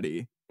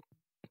already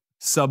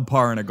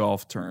subpar in a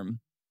golf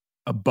term,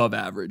 above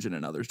average in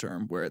another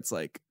term, where it's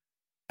at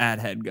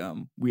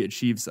HeadGum, we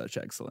achieve such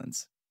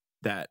excellence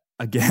that,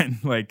 again,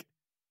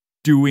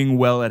 doing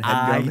well at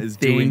HeadGum is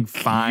doing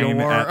fine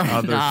at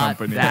other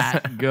companies.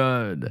 That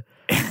good.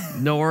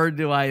 Nor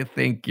do I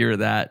think you're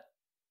that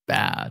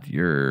bad.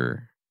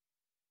 You're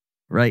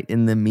right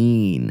in the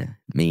mean.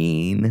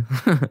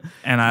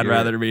 And I'd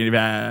rather be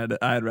bad.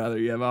 I'd rather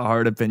you have a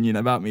hard opinion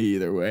about me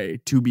either way.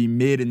 To be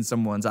mid in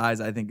someone's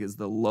eyes, I think, is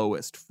the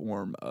lowest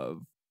form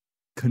of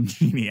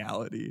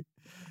congeniality.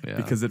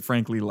 because it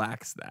frankly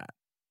lacks that.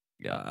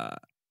 Yeah.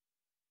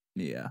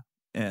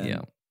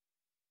 And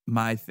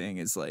my thing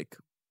is like,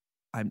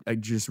 I'm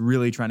just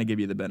really trying to give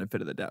you the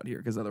benefit of the doubt here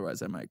because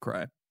otherwise I might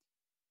cry.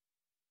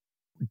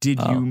 Did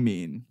you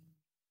mean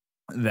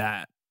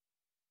that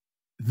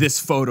this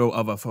photo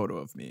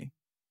of me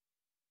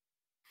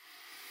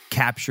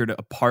captured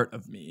a part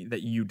of me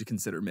that you'd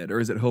consider mid, or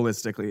is it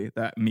holistically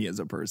that me as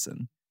a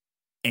person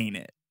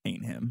ain't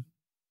him?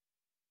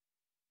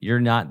 You're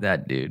not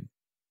that dude.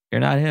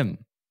 You're not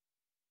him.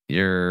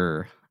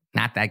 You're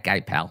not that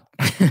guy, pal.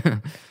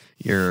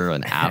 You're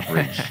an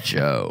average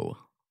Joe.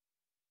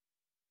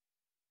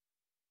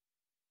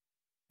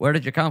 Where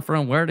did you come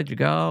from? Where did you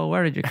go?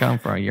 Where did you come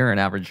from? You're an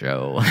average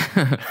Joe.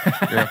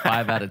 You're a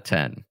 5 out of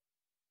 10.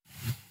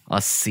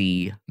 A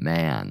C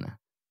man.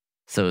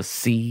 So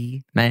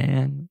C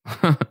man,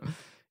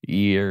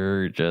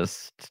 you're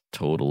just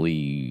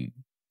totally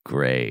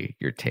gray.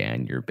 You're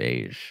tan. You're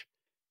beige.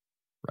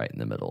 Right in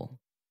the middle.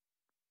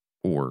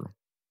 Or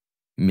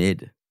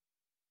mid.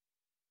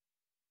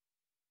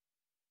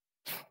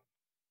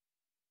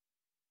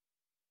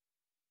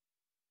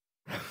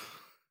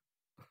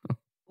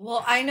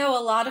 Well, I know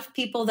a lot of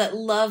people that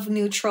love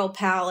neutral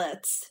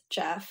palettes,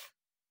 Jeff.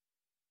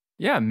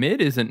 Yeah,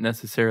 mid isn't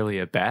necessarily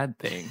a bad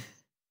thing.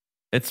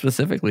 It's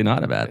specifically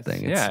not a bad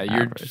thing. It's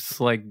you're average.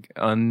 just like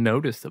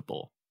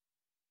unnoticeable.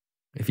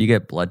 If you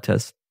get blood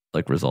test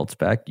like results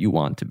back, you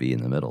want to be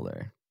in the middle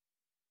there.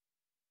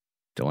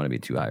 Don't want to be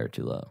too high or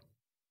too low.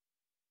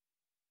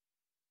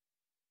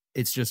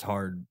 It's just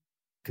hard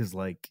because,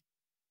 like,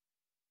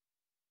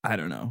 I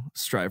don't know,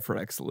 strive for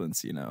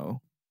excellence, you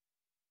know.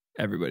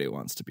 Everybody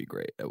wants to be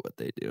great at what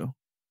they do.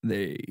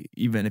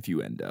 Even if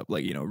you end up,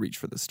 like, you know, reach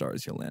for the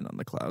stars, you'll land on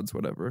the clouds,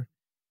 whatever.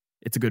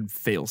 It's a good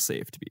fail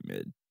safe to be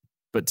mid.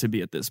 But to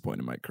be at this point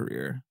in my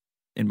career,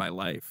 in my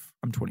life,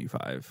 I'm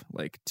 25,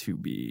 like, to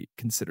be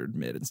considered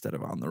mid instead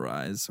of on the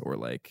rise, or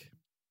like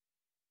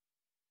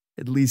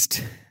at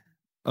least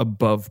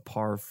above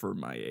par for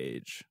my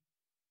age,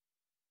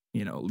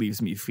 you know,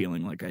 leaves me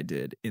feeling like I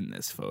did in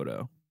this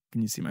photo.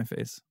 Can you see my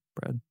face,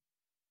 Brad?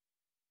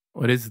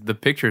 The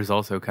picture is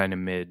also kind of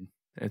mid.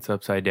 It's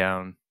upside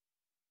down.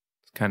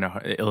 It's kind of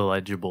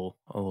illegible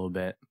a little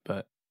bit,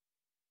 but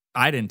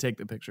I didn't take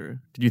the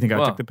picture. Did you think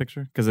I took the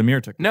picture? Because Amir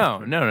took the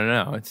picture.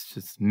 No. It's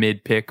just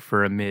mid pick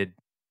for a mid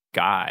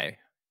guy,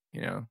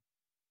 you know.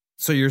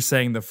 So you're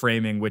saying the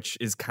framing, which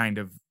is kind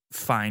of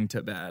fine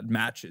to bad,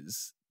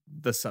 matches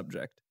the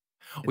subject.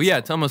 Well, yeah,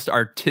 it's almost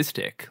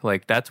artistic.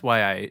 Like, that's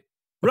why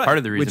part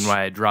of the reason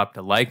why I dropped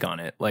a like on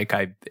it. Like,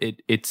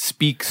 it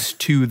speaks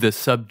to the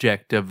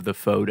subject of the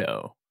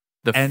photo.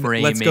 The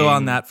framing. Let's go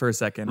on that for a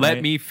second.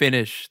 Let me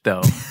finish,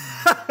 though.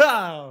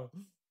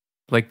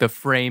 Like, the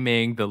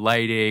framing, the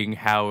lighting,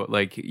 how,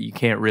 like, you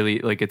can't really,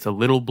 like, it's a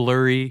little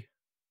blurry.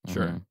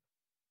 Sure. Mm-hmm.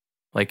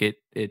 Like, it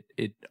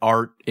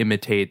art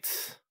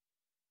imitates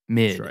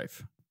mid.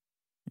 Strife.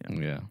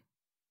 Yeah.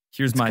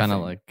 Here's my thing,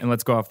 like, and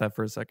let's go off that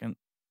for a second.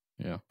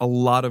 Yeah. A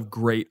lot of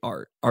great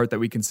art that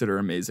we consider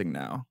amazing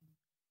now,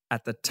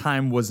 at the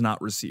time was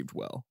not received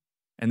well.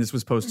 And this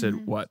was posted,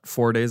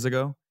 4 days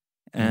ago?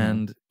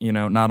 And, you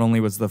know, not only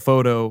was the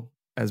photo,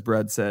 as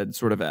Brad said,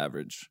 sort of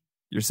average,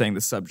 you're saying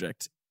the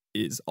subject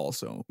is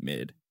also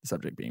mid, the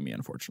subject being me,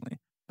 unfortunately.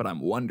 But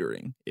I'm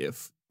wondering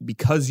if,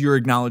 because you're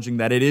acknowledging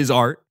that it is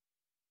art,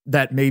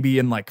 that maybe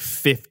in like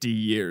 50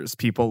 years,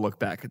 people look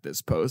back at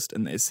this post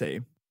and they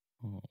say,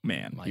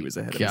 man, he was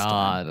ahead of his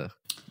time.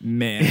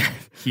 Man,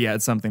 he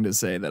had something to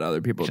say that other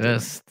people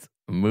just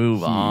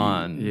move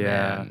on.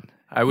 Yeah. Man.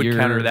 I would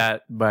counter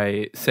that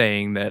by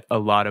saying that a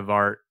lot of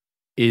art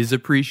is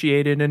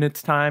appreciated in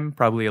its time,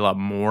 probably a lot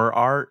more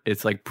art.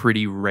 It's like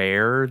pretty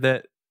rare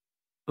that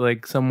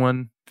like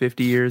someone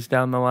 50 years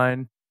down the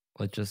line.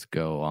 Let's just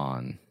go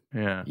on.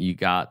 Yeah. You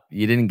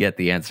didn't get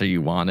the answer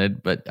you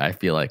wanted, but I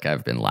feel like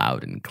I've been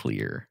loud and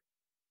clear.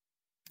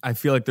 I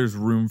feel like there's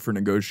room for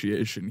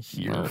negotiation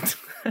here.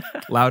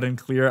 Loud and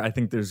clear, I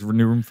think there's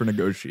room for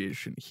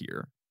negotiation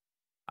here.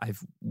 I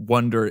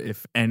wonder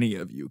if any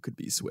of you could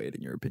be swayed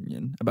in your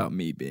opinion about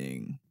me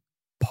being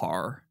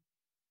par.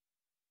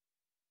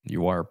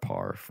 You are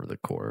par for the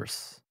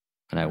course,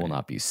 and I will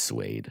not be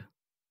swayed.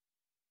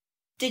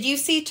 Did you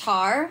see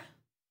Tar?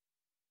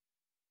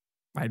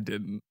 I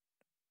didn't.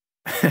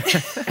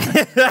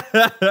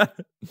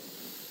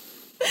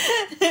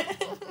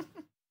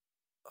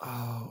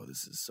 Oh,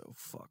 this is so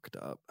fucked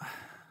up.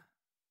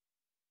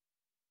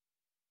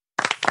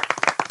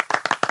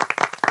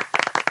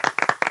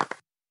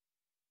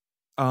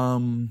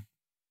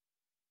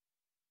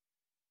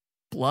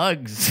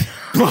 Plugs.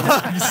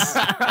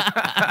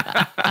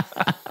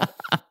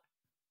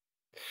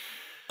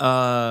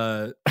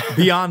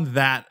 Beyond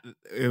that,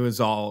 it was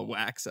all a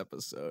wax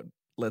episode.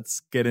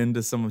 Let's get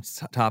into some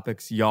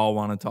topics y'all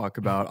want to talk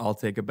about. I'll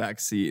take a back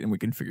seat and we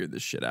can figure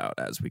this shit out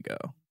as we go.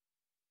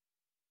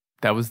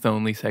 That was the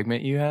only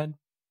segment you had?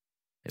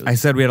 I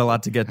said we had a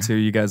lot to get to.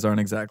 You guys aren't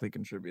exactly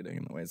contributing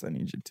in the ways I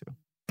need you to.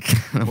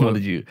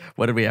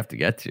 What did we have to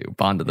get to?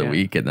 Bond of the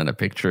week and then a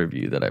picture of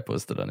you that I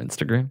posted on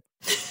Instagram.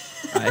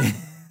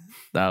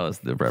 That was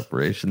the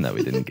preparation that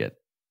we didn't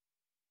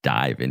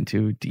dive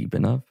into deep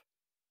enough.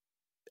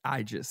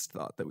 I just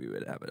thought that we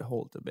would have a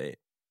whole debate.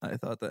 I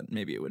thought that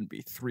maybe it wouldn't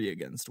be 3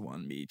 against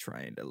 1, me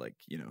trying to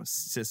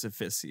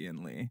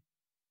Sisyphusianly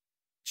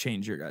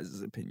change your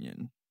guys'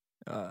 opinion.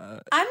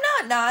 I'm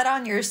not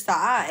on your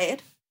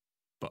side.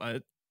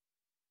 But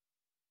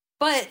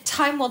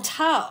time will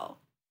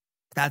tell.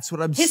 That's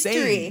what I'm History.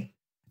 saying.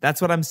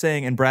 That's what I'm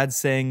saying. And Brad's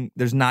saying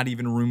there's not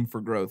even room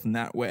for growth in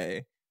that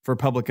way for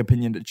public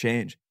opinion to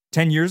change.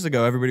 10 years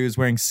ago, everybody was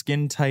wearing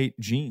skin tight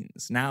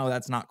jeans. Now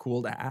that's not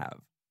cool to have.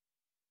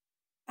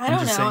 I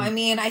don't know. I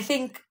mean, I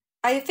think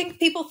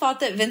people thought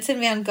that Vincent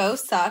Van Gogh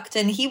sucked,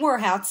 and he wore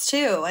hats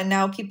too, and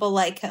now people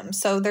like him.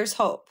 So there's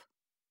hope.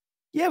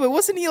 Yeah, but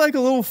wasn't he like a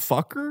little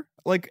fucker?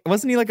 Like,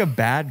 wasn't he like a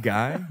bad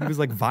guy? He was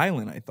like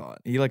violent, I thought.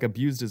 He like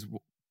abused his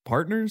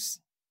partners.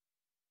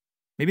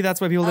 Maybe that's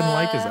why people didn't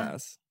like his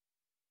ass.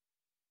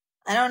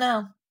 I don't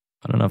know.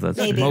 I don't know if that's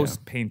Maybe. true.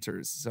 Most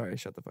painters. Sorry,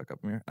 shut the fuck up,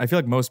 Amir. I feel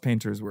like most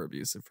painters were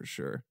abusive for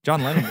sure.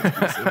 John Lennon was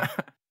abusive.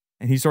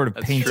 And he sort of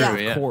That's painted true,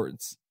 with yeah.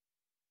 chords.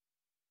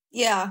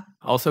 Yeah,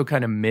 Also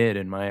kind of mid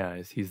in my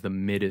eyes. He's the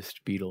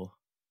middest Beatle.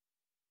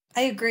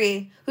 I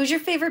agree. Who's your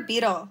favorite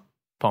Beatle?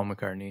 Paul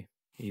McCartney,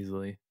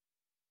 easily.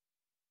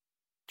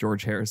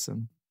 George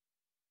Harrison.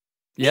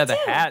 Yeah, the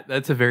hat.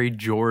 That's a very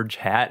George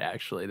hat,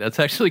 actually. That's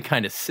actually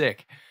kind of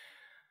sick.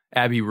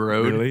 Abbey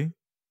Road. Really?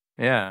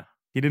 Yeah.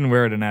 He didn't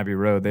wear it in Abbey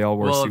Road. They all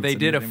wore Well, suits. they and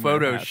did a didn't wear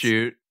photo hats.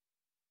 shoot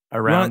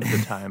around What?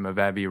 the time of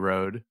Abbey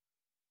Road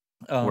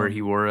where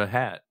he wore a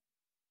hat.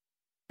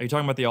 Are you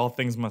talking about the All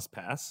Things Must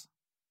Pass?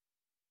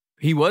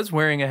 He was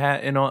wearing a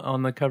hat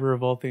on the cover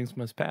of All Things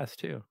Must Pass,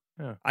 too.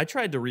 Yeah. I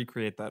tried to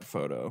recreate that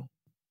photo.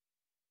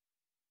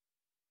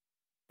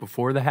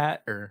 Before the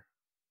hat, or?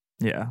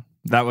 Yeah,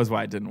 that was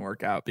why it didn't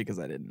work out, because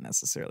I didn't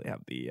necessarily have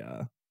the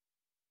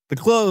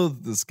clothes,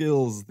 the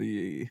skills,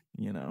 the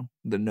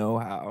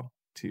know-how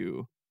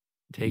to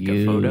take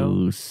a photo.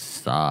 You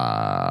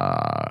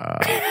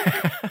suck.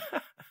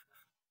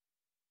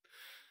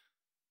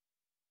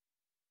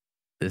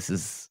 This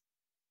is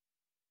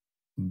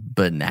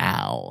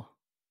banal.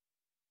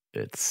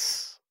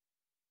 It's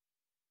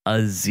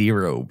a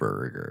zero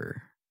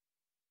burger.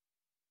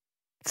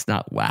 It's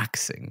not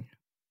waxing.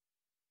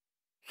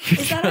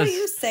 Is that how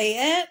you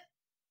say it?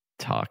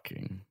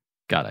 Talking.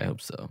 God, I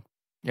hope so.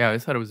 Yeah, I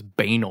just thought it was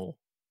banal.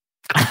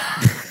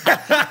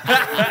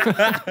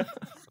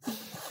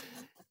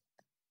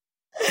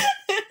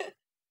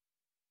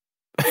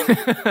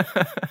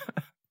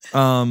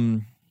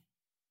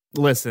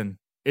 Listen,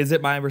 is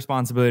it my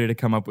responsibility to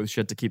come up with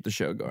shit to keep the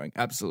show going?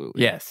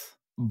 Absolutely. Yes.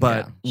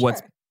 But Yeah, what's...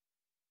 Sure.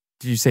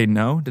 Did you say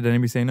no? Did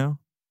anybody say no?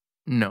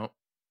 No.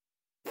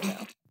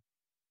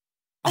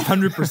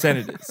 100%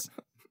 it is.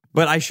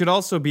 But I should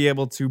also be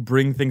able to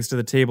bring things to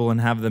the table and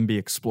have them be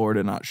explored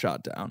and not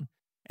shot down.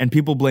 And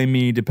people blame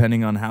me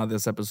depending on how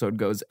this episode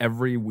goes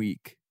every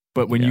week.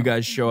 But when you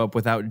guys show up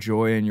without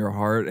joy in your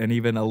heart and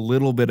even a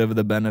little bit of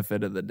the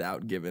benefit of the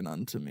doubt given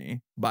unto me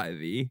by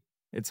thee,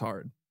 it's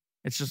hard.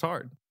 It's just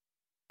hard.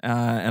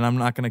 And I'm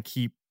not going to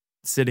keep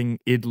sitting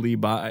idly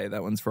by.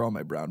 That one's for all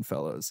my brown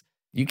fellows.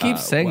 You keep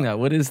saying that.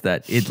 What is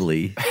that?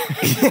 Idly.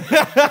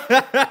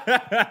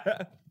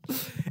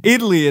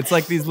 Idli, it's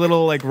like these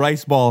little like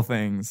rice ball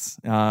things.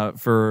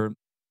 They're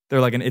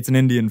like it's an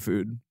Indian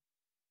food.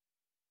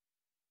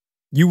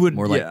 You would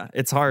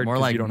it's hard. More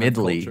 'cause like you don't have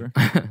midly.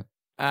 culture.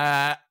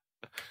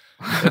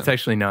 That's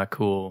actually not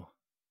cool.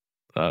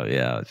 Oh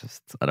yeah,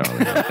 I don't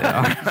really know what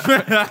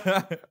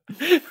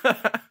they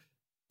are.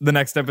 The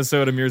next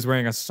episode, Amir's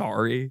wearing a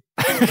sari.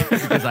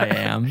 Because I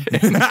am. He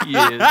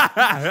is.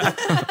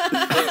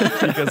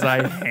 Because I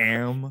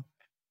am.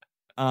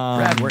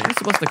 Brad, weren't you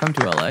supposed to come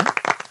to LA?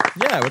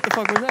 Yeah, what the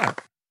fuck was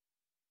that?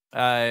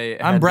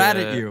 I'm had Brad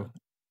to- at you.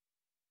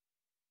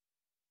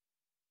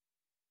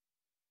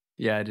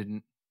 Yeah, I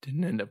didn't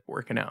end up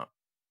working out.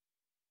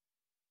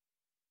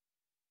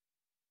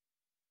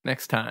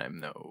 Next time,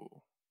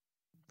 though.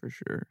 For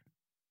sure.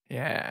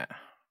 Yeah.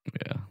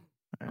 Yeah.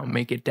 I'll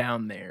make it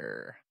down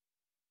there.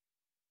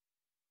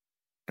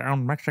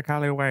 Down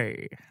Mexicali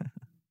way.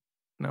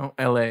 No,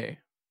 LA.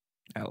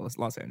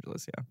 Los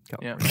Angeles, yeah.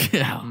 Yeah. California.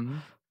 Yeah.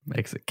 Mhm.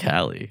 Makes it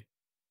Cali.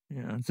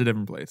 Yeah, it's a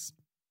different place.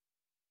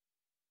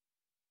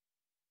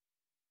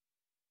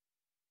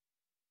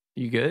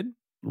 You good?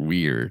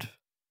 Weird.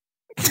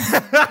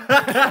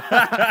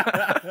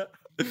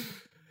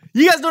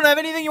 You guys don't have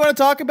anything you want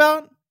to talk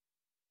about?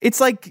 It's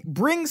like,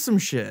 bring some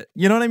shit.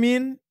 You know what I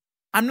mean?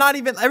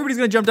 Everybody's going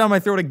to jump down my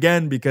throat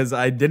again because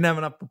I didn't have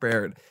enough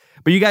prepared.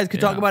 But you guys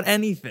could talk about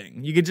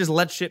anything. You could just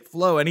let shit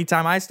flow.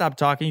 Anytime I stop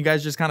talking, you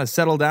guys just kind of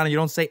settle down and you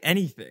don't say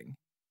anything.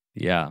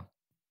 Yeah.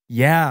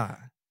 Yeah.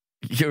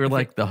 You're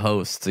like the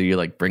host, so you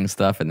like bring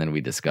stuff and then we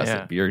discuss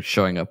Yeah. it. But you're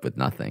showing up with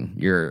nothing.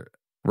 You're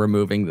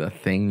removing the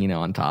thing,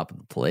 on top of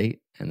the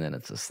plate, and then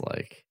it's just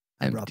like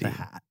I empty. brought the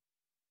hat.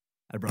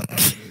 I brought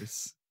the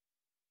news.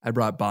 I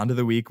brought Bond of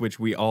the Week, which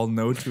we all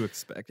know to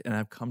expect and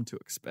have come to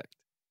expect.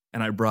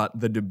 And I brought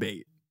the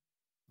debate,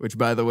 which,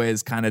 by the way,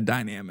 is kind of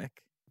dynamic.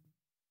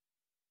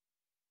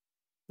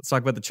 Let's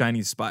talk about the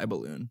Chinese spy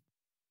balloon.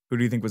 Who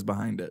do you think was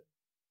behind it?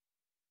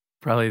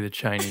 Probably the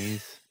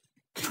Chinese.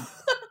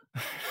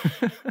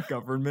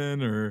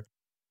 Government or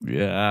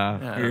Yeah.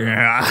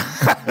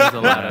 There's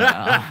a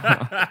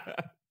lot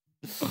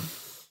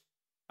of.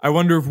 I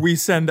wonder if we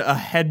send a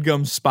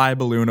headgum spy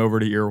balloon over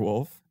to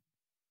Earwolf.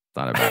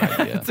 Not a bad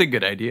idea. That's a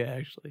good idea,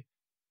 actually.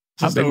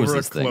 Just big was over a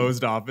this thing?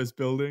 closed office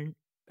building.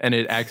 And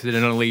it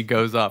accidentally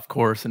goes off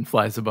course and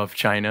flies above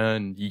China,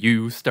 and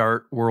you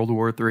start World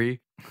War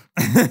III.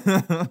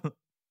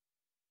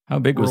 How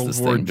big was World this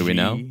War thing? Do we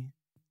know? G.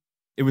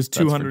 It was That's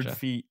for 200 Jeff.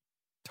 feet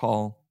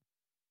tall.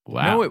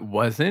 Wow. No, it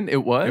wasn't.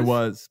 It was. It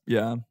was,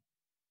 yeah,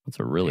 That's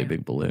a really Yeah.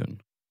 big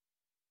balloon.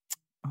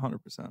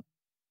 100%.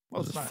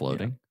 Was it's it not,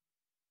 floating?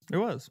 yeah. It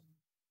was.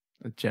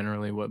 That's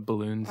generally what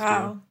balloons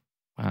Wow.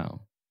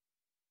 Wow.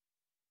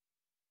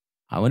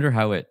 I wonder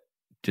how it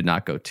did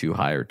not go too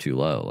high or too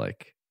low.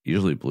 Like,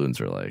 usually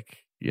balloons are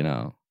like,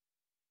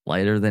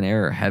 lighter than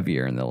air or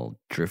heavier, and they'll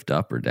drift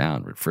up or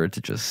down. But for it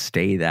to just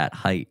stay that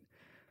height,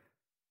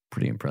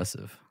 pretty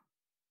impressive.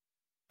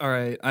 All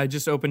right, I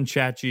just opened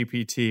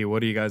ChatGPT.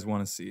 What do you guys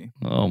want to see?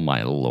 Oh,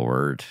 my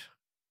Lord.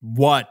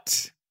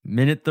 What?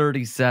 Minute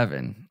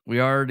 37. We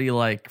already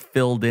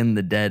filled in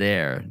the dead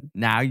air.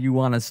 Now you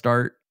want to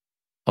start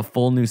a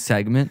full new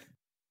segment? do.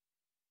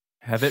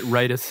 Have it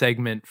write a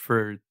segment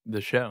for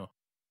the show.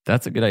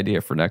 That's a good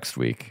idea for next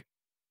week.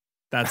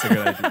 That's a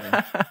good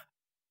idea.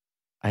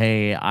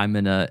 Hey, I'm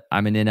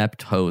an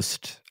inept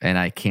host and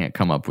I can't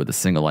come up with a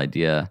single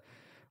idea.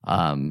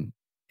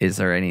 Is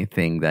there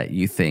anything that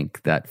you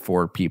think that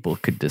 4 people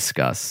could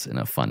discuss in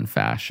a fun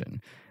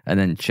fashion? And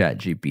then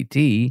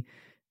ChatGPT,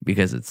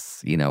 because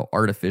it's,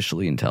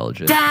 artificially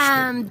intelligent.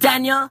 Damn,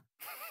 Daniel.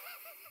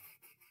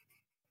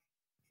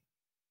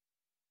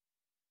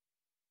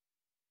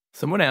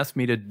 Someone asked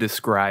me to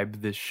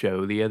describe this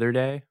show the other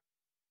day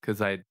because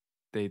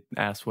they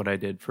asked what I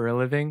did for a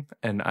living,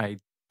 and I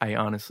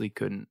honestly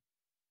couldn't.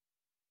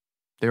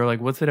 They were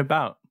like, "What's it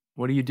about?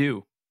 What do you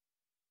do?"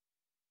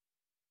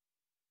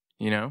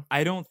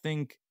 I don't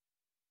think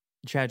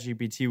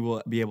ChatGPT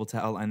will be able to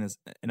outline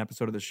an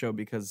episode of the show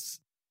because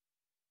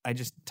I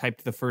just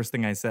typed the first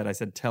thing I said. I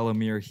said, "Tell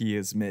Amir he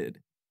is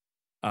mid."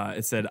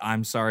 It said,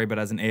 "I'm sorry, but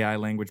as an AI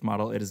language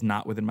model, it is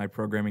not within my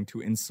programming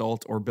to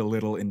insult or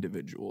belittle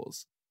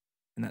individuals."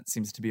 And that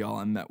seems to be all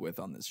I'm met with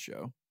on this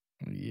show.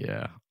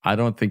 Yeah. I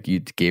don't think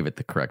you gave it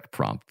the correct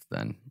prompt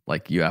then.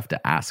 You have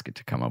to ask it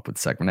to come up with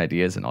segment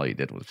ideas, and all you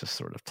did was just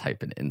sort of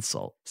type an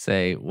insult.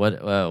 Say,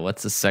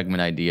 what's a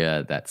segment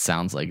idea that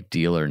sounds like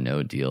Deal or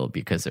No Deal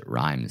because it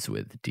rhymes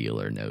with Deal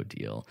or No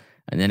Deal?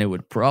 And then it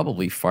would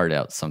probably fart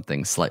out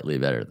something slightly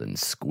better than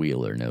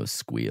Squeal or No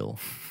Squeal,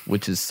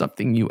 which is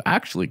something you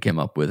actually came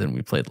up with and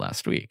we played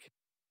last week.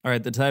 All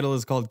right, the title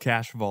is called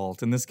Cash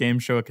Vault. In this game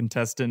show, a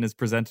contestant is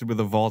presented with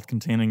a vault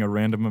containing a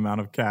random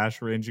amount of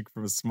cash ranging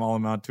from a small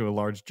amount to a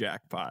large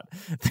jackpot.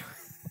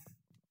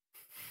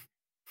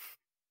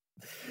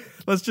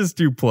 Let's just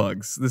do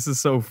plugs. This is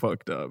so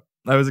fucked up.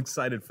 I was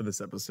excited for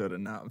this episode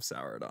and now I'm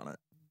soured on it.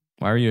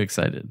 Why are you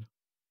excited?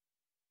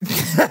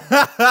 Because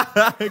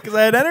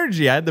I had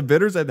energy. I had the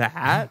bitters, I had the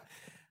hat.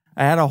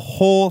 I had a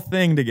whole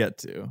thing to get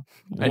to.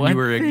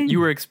 And you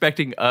were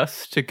expecting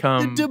us to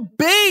come. The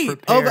debate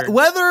prepared. of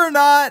whether or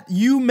not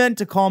you meant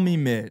to call me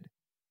mid.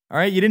 All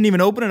right, you didn't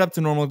even open it up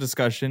to normal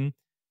discussion.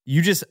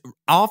 You just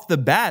off the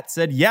bat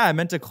said, "Yeah, I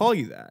meant to call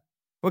you that."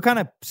 What kind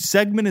of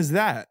segment is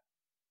that?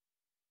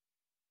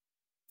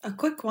 A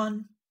quick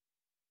one.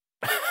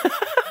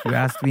 You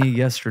asked me a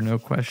yes or no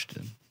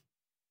question.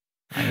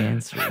 I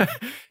answered.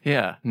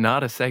 Yeah,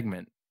 not a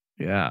segment.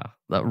 Yeah,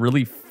 that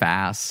really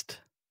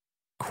fast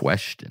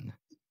question.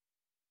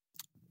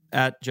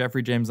 At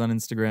Jeffrey James on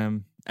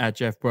Instagram, at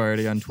Jeff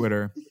Boyardi on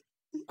Twitter.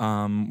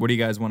 What do you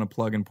guys want to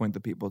plug and point the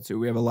people to?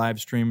 We have a live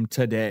stream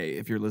today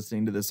if you're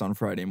listening to this on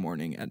Friday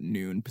morning at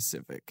noon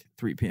Pacific,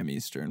 3 p.m.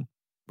 Eastern.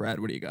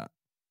 Brad, what do you got?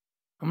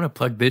 I'm going to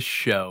plug this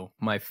show,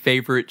 my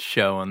favorite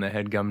show on the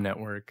Headgum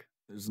Network.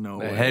 There's no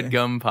the way.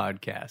 Headgum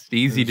Podcast.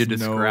 Easy to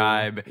There's no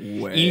describe,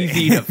 way.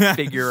 easy to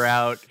figure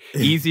out,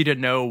 easy to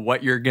know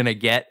what you're going to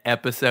get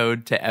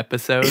episode to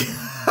episode.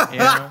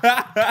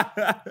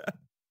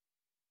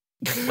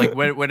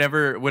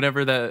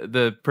 Whenever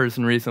the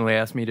person recently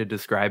asked me to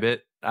describe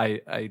it,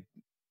 I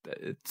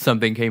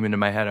something came into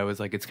my head. I was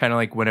like, it's kind of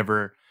like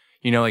whenever,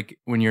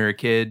 when you're a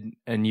kid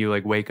and you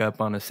wake up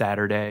on a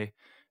Saturday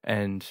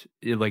and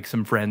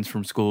some friends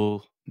from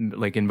school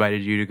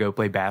invited you to go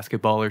play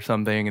basketball or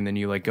something, and then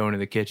you go into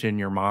the kitchen,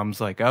 your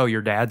mom's like, "Oh,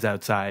 your dad's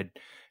outside,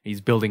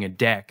 he's building a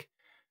deck,"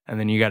 and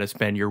then you got to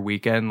spend your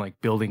weekend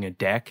building a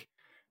deck,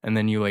 and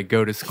then you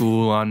go to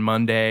school on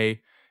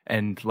Monday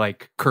and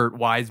Kurt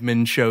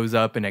Wiseman shows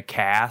up in a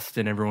cast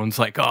and everyone's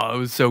like, "Oh, it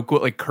was so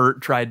cool."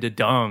 Kurt tried to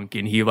dunk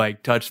and he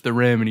touched the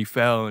rim and he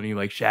fell and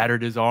he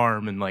shattered his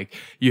arm, and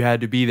you had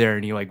to be there,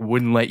 and he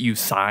wouldn't let you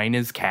sign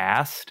his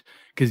cast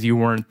because you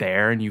weren't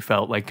there and you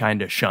felt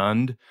kind of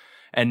shunned.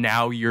 And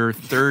now you're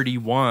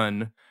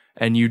 31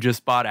 and you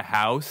just bought a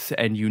house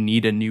and you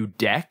need a new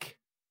deck.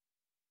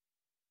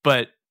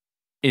 But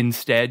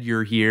instead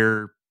you're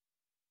here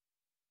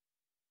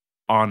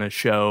on a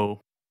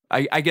show.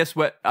 I guess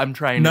what I'm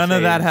trying None to say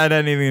of that is had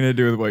anything to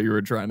do with what you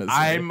were trying to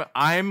say.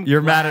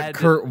 You're mad at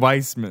Kurt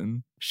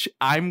Weissman.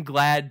 I'm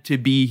glad to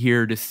be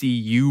here to see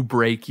you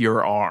break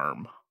your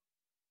arm.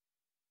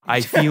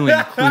 I feel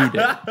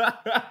included,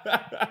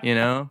 you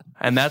know?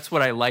 And that's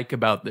what I like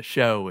about the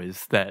show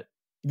is that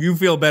you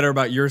feel better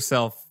about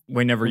yourself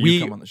whenever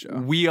you come on the show.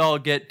 We all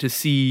get to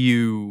see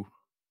you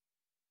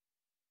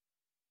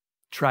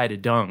try to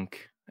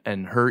dunk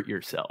and hurt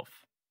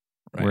yourself.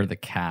 Right? We're the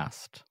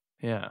cast.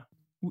 Yeah.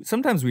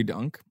 Sometimes we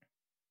dunk.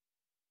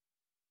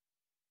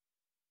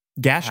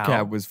 Gash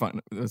Cab was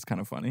fun. It was kind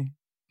of funny.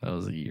 That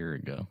was a year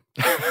ago.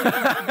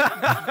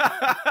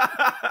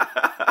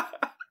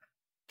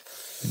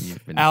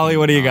 Allie,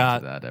 what do you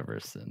got? That ever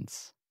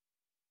since.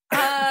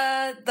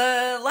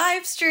 The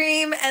live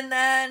stream, and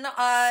then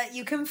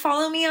you can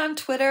follow me on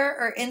Twitter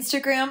or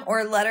Instagram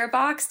or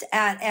Letterboxd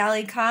at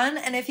Allie Khan,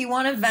 and if you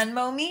want to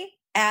Venmo me,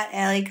 at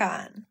Allie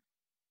Khan.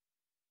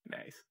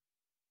 Nice.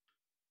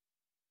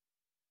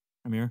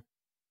 Amir?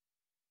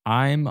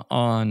 I'm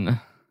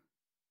on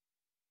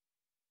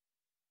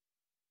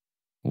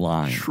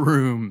line.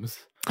 Shrooms.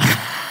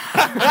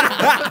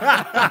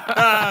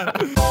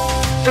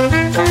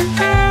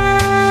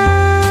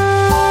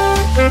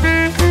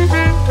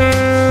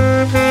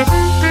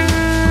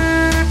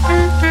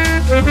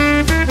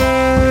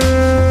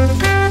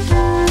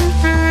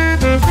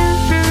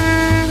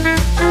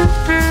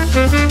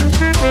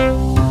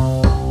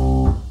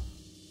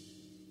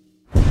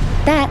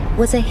 That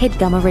was a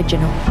HeadGum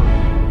original.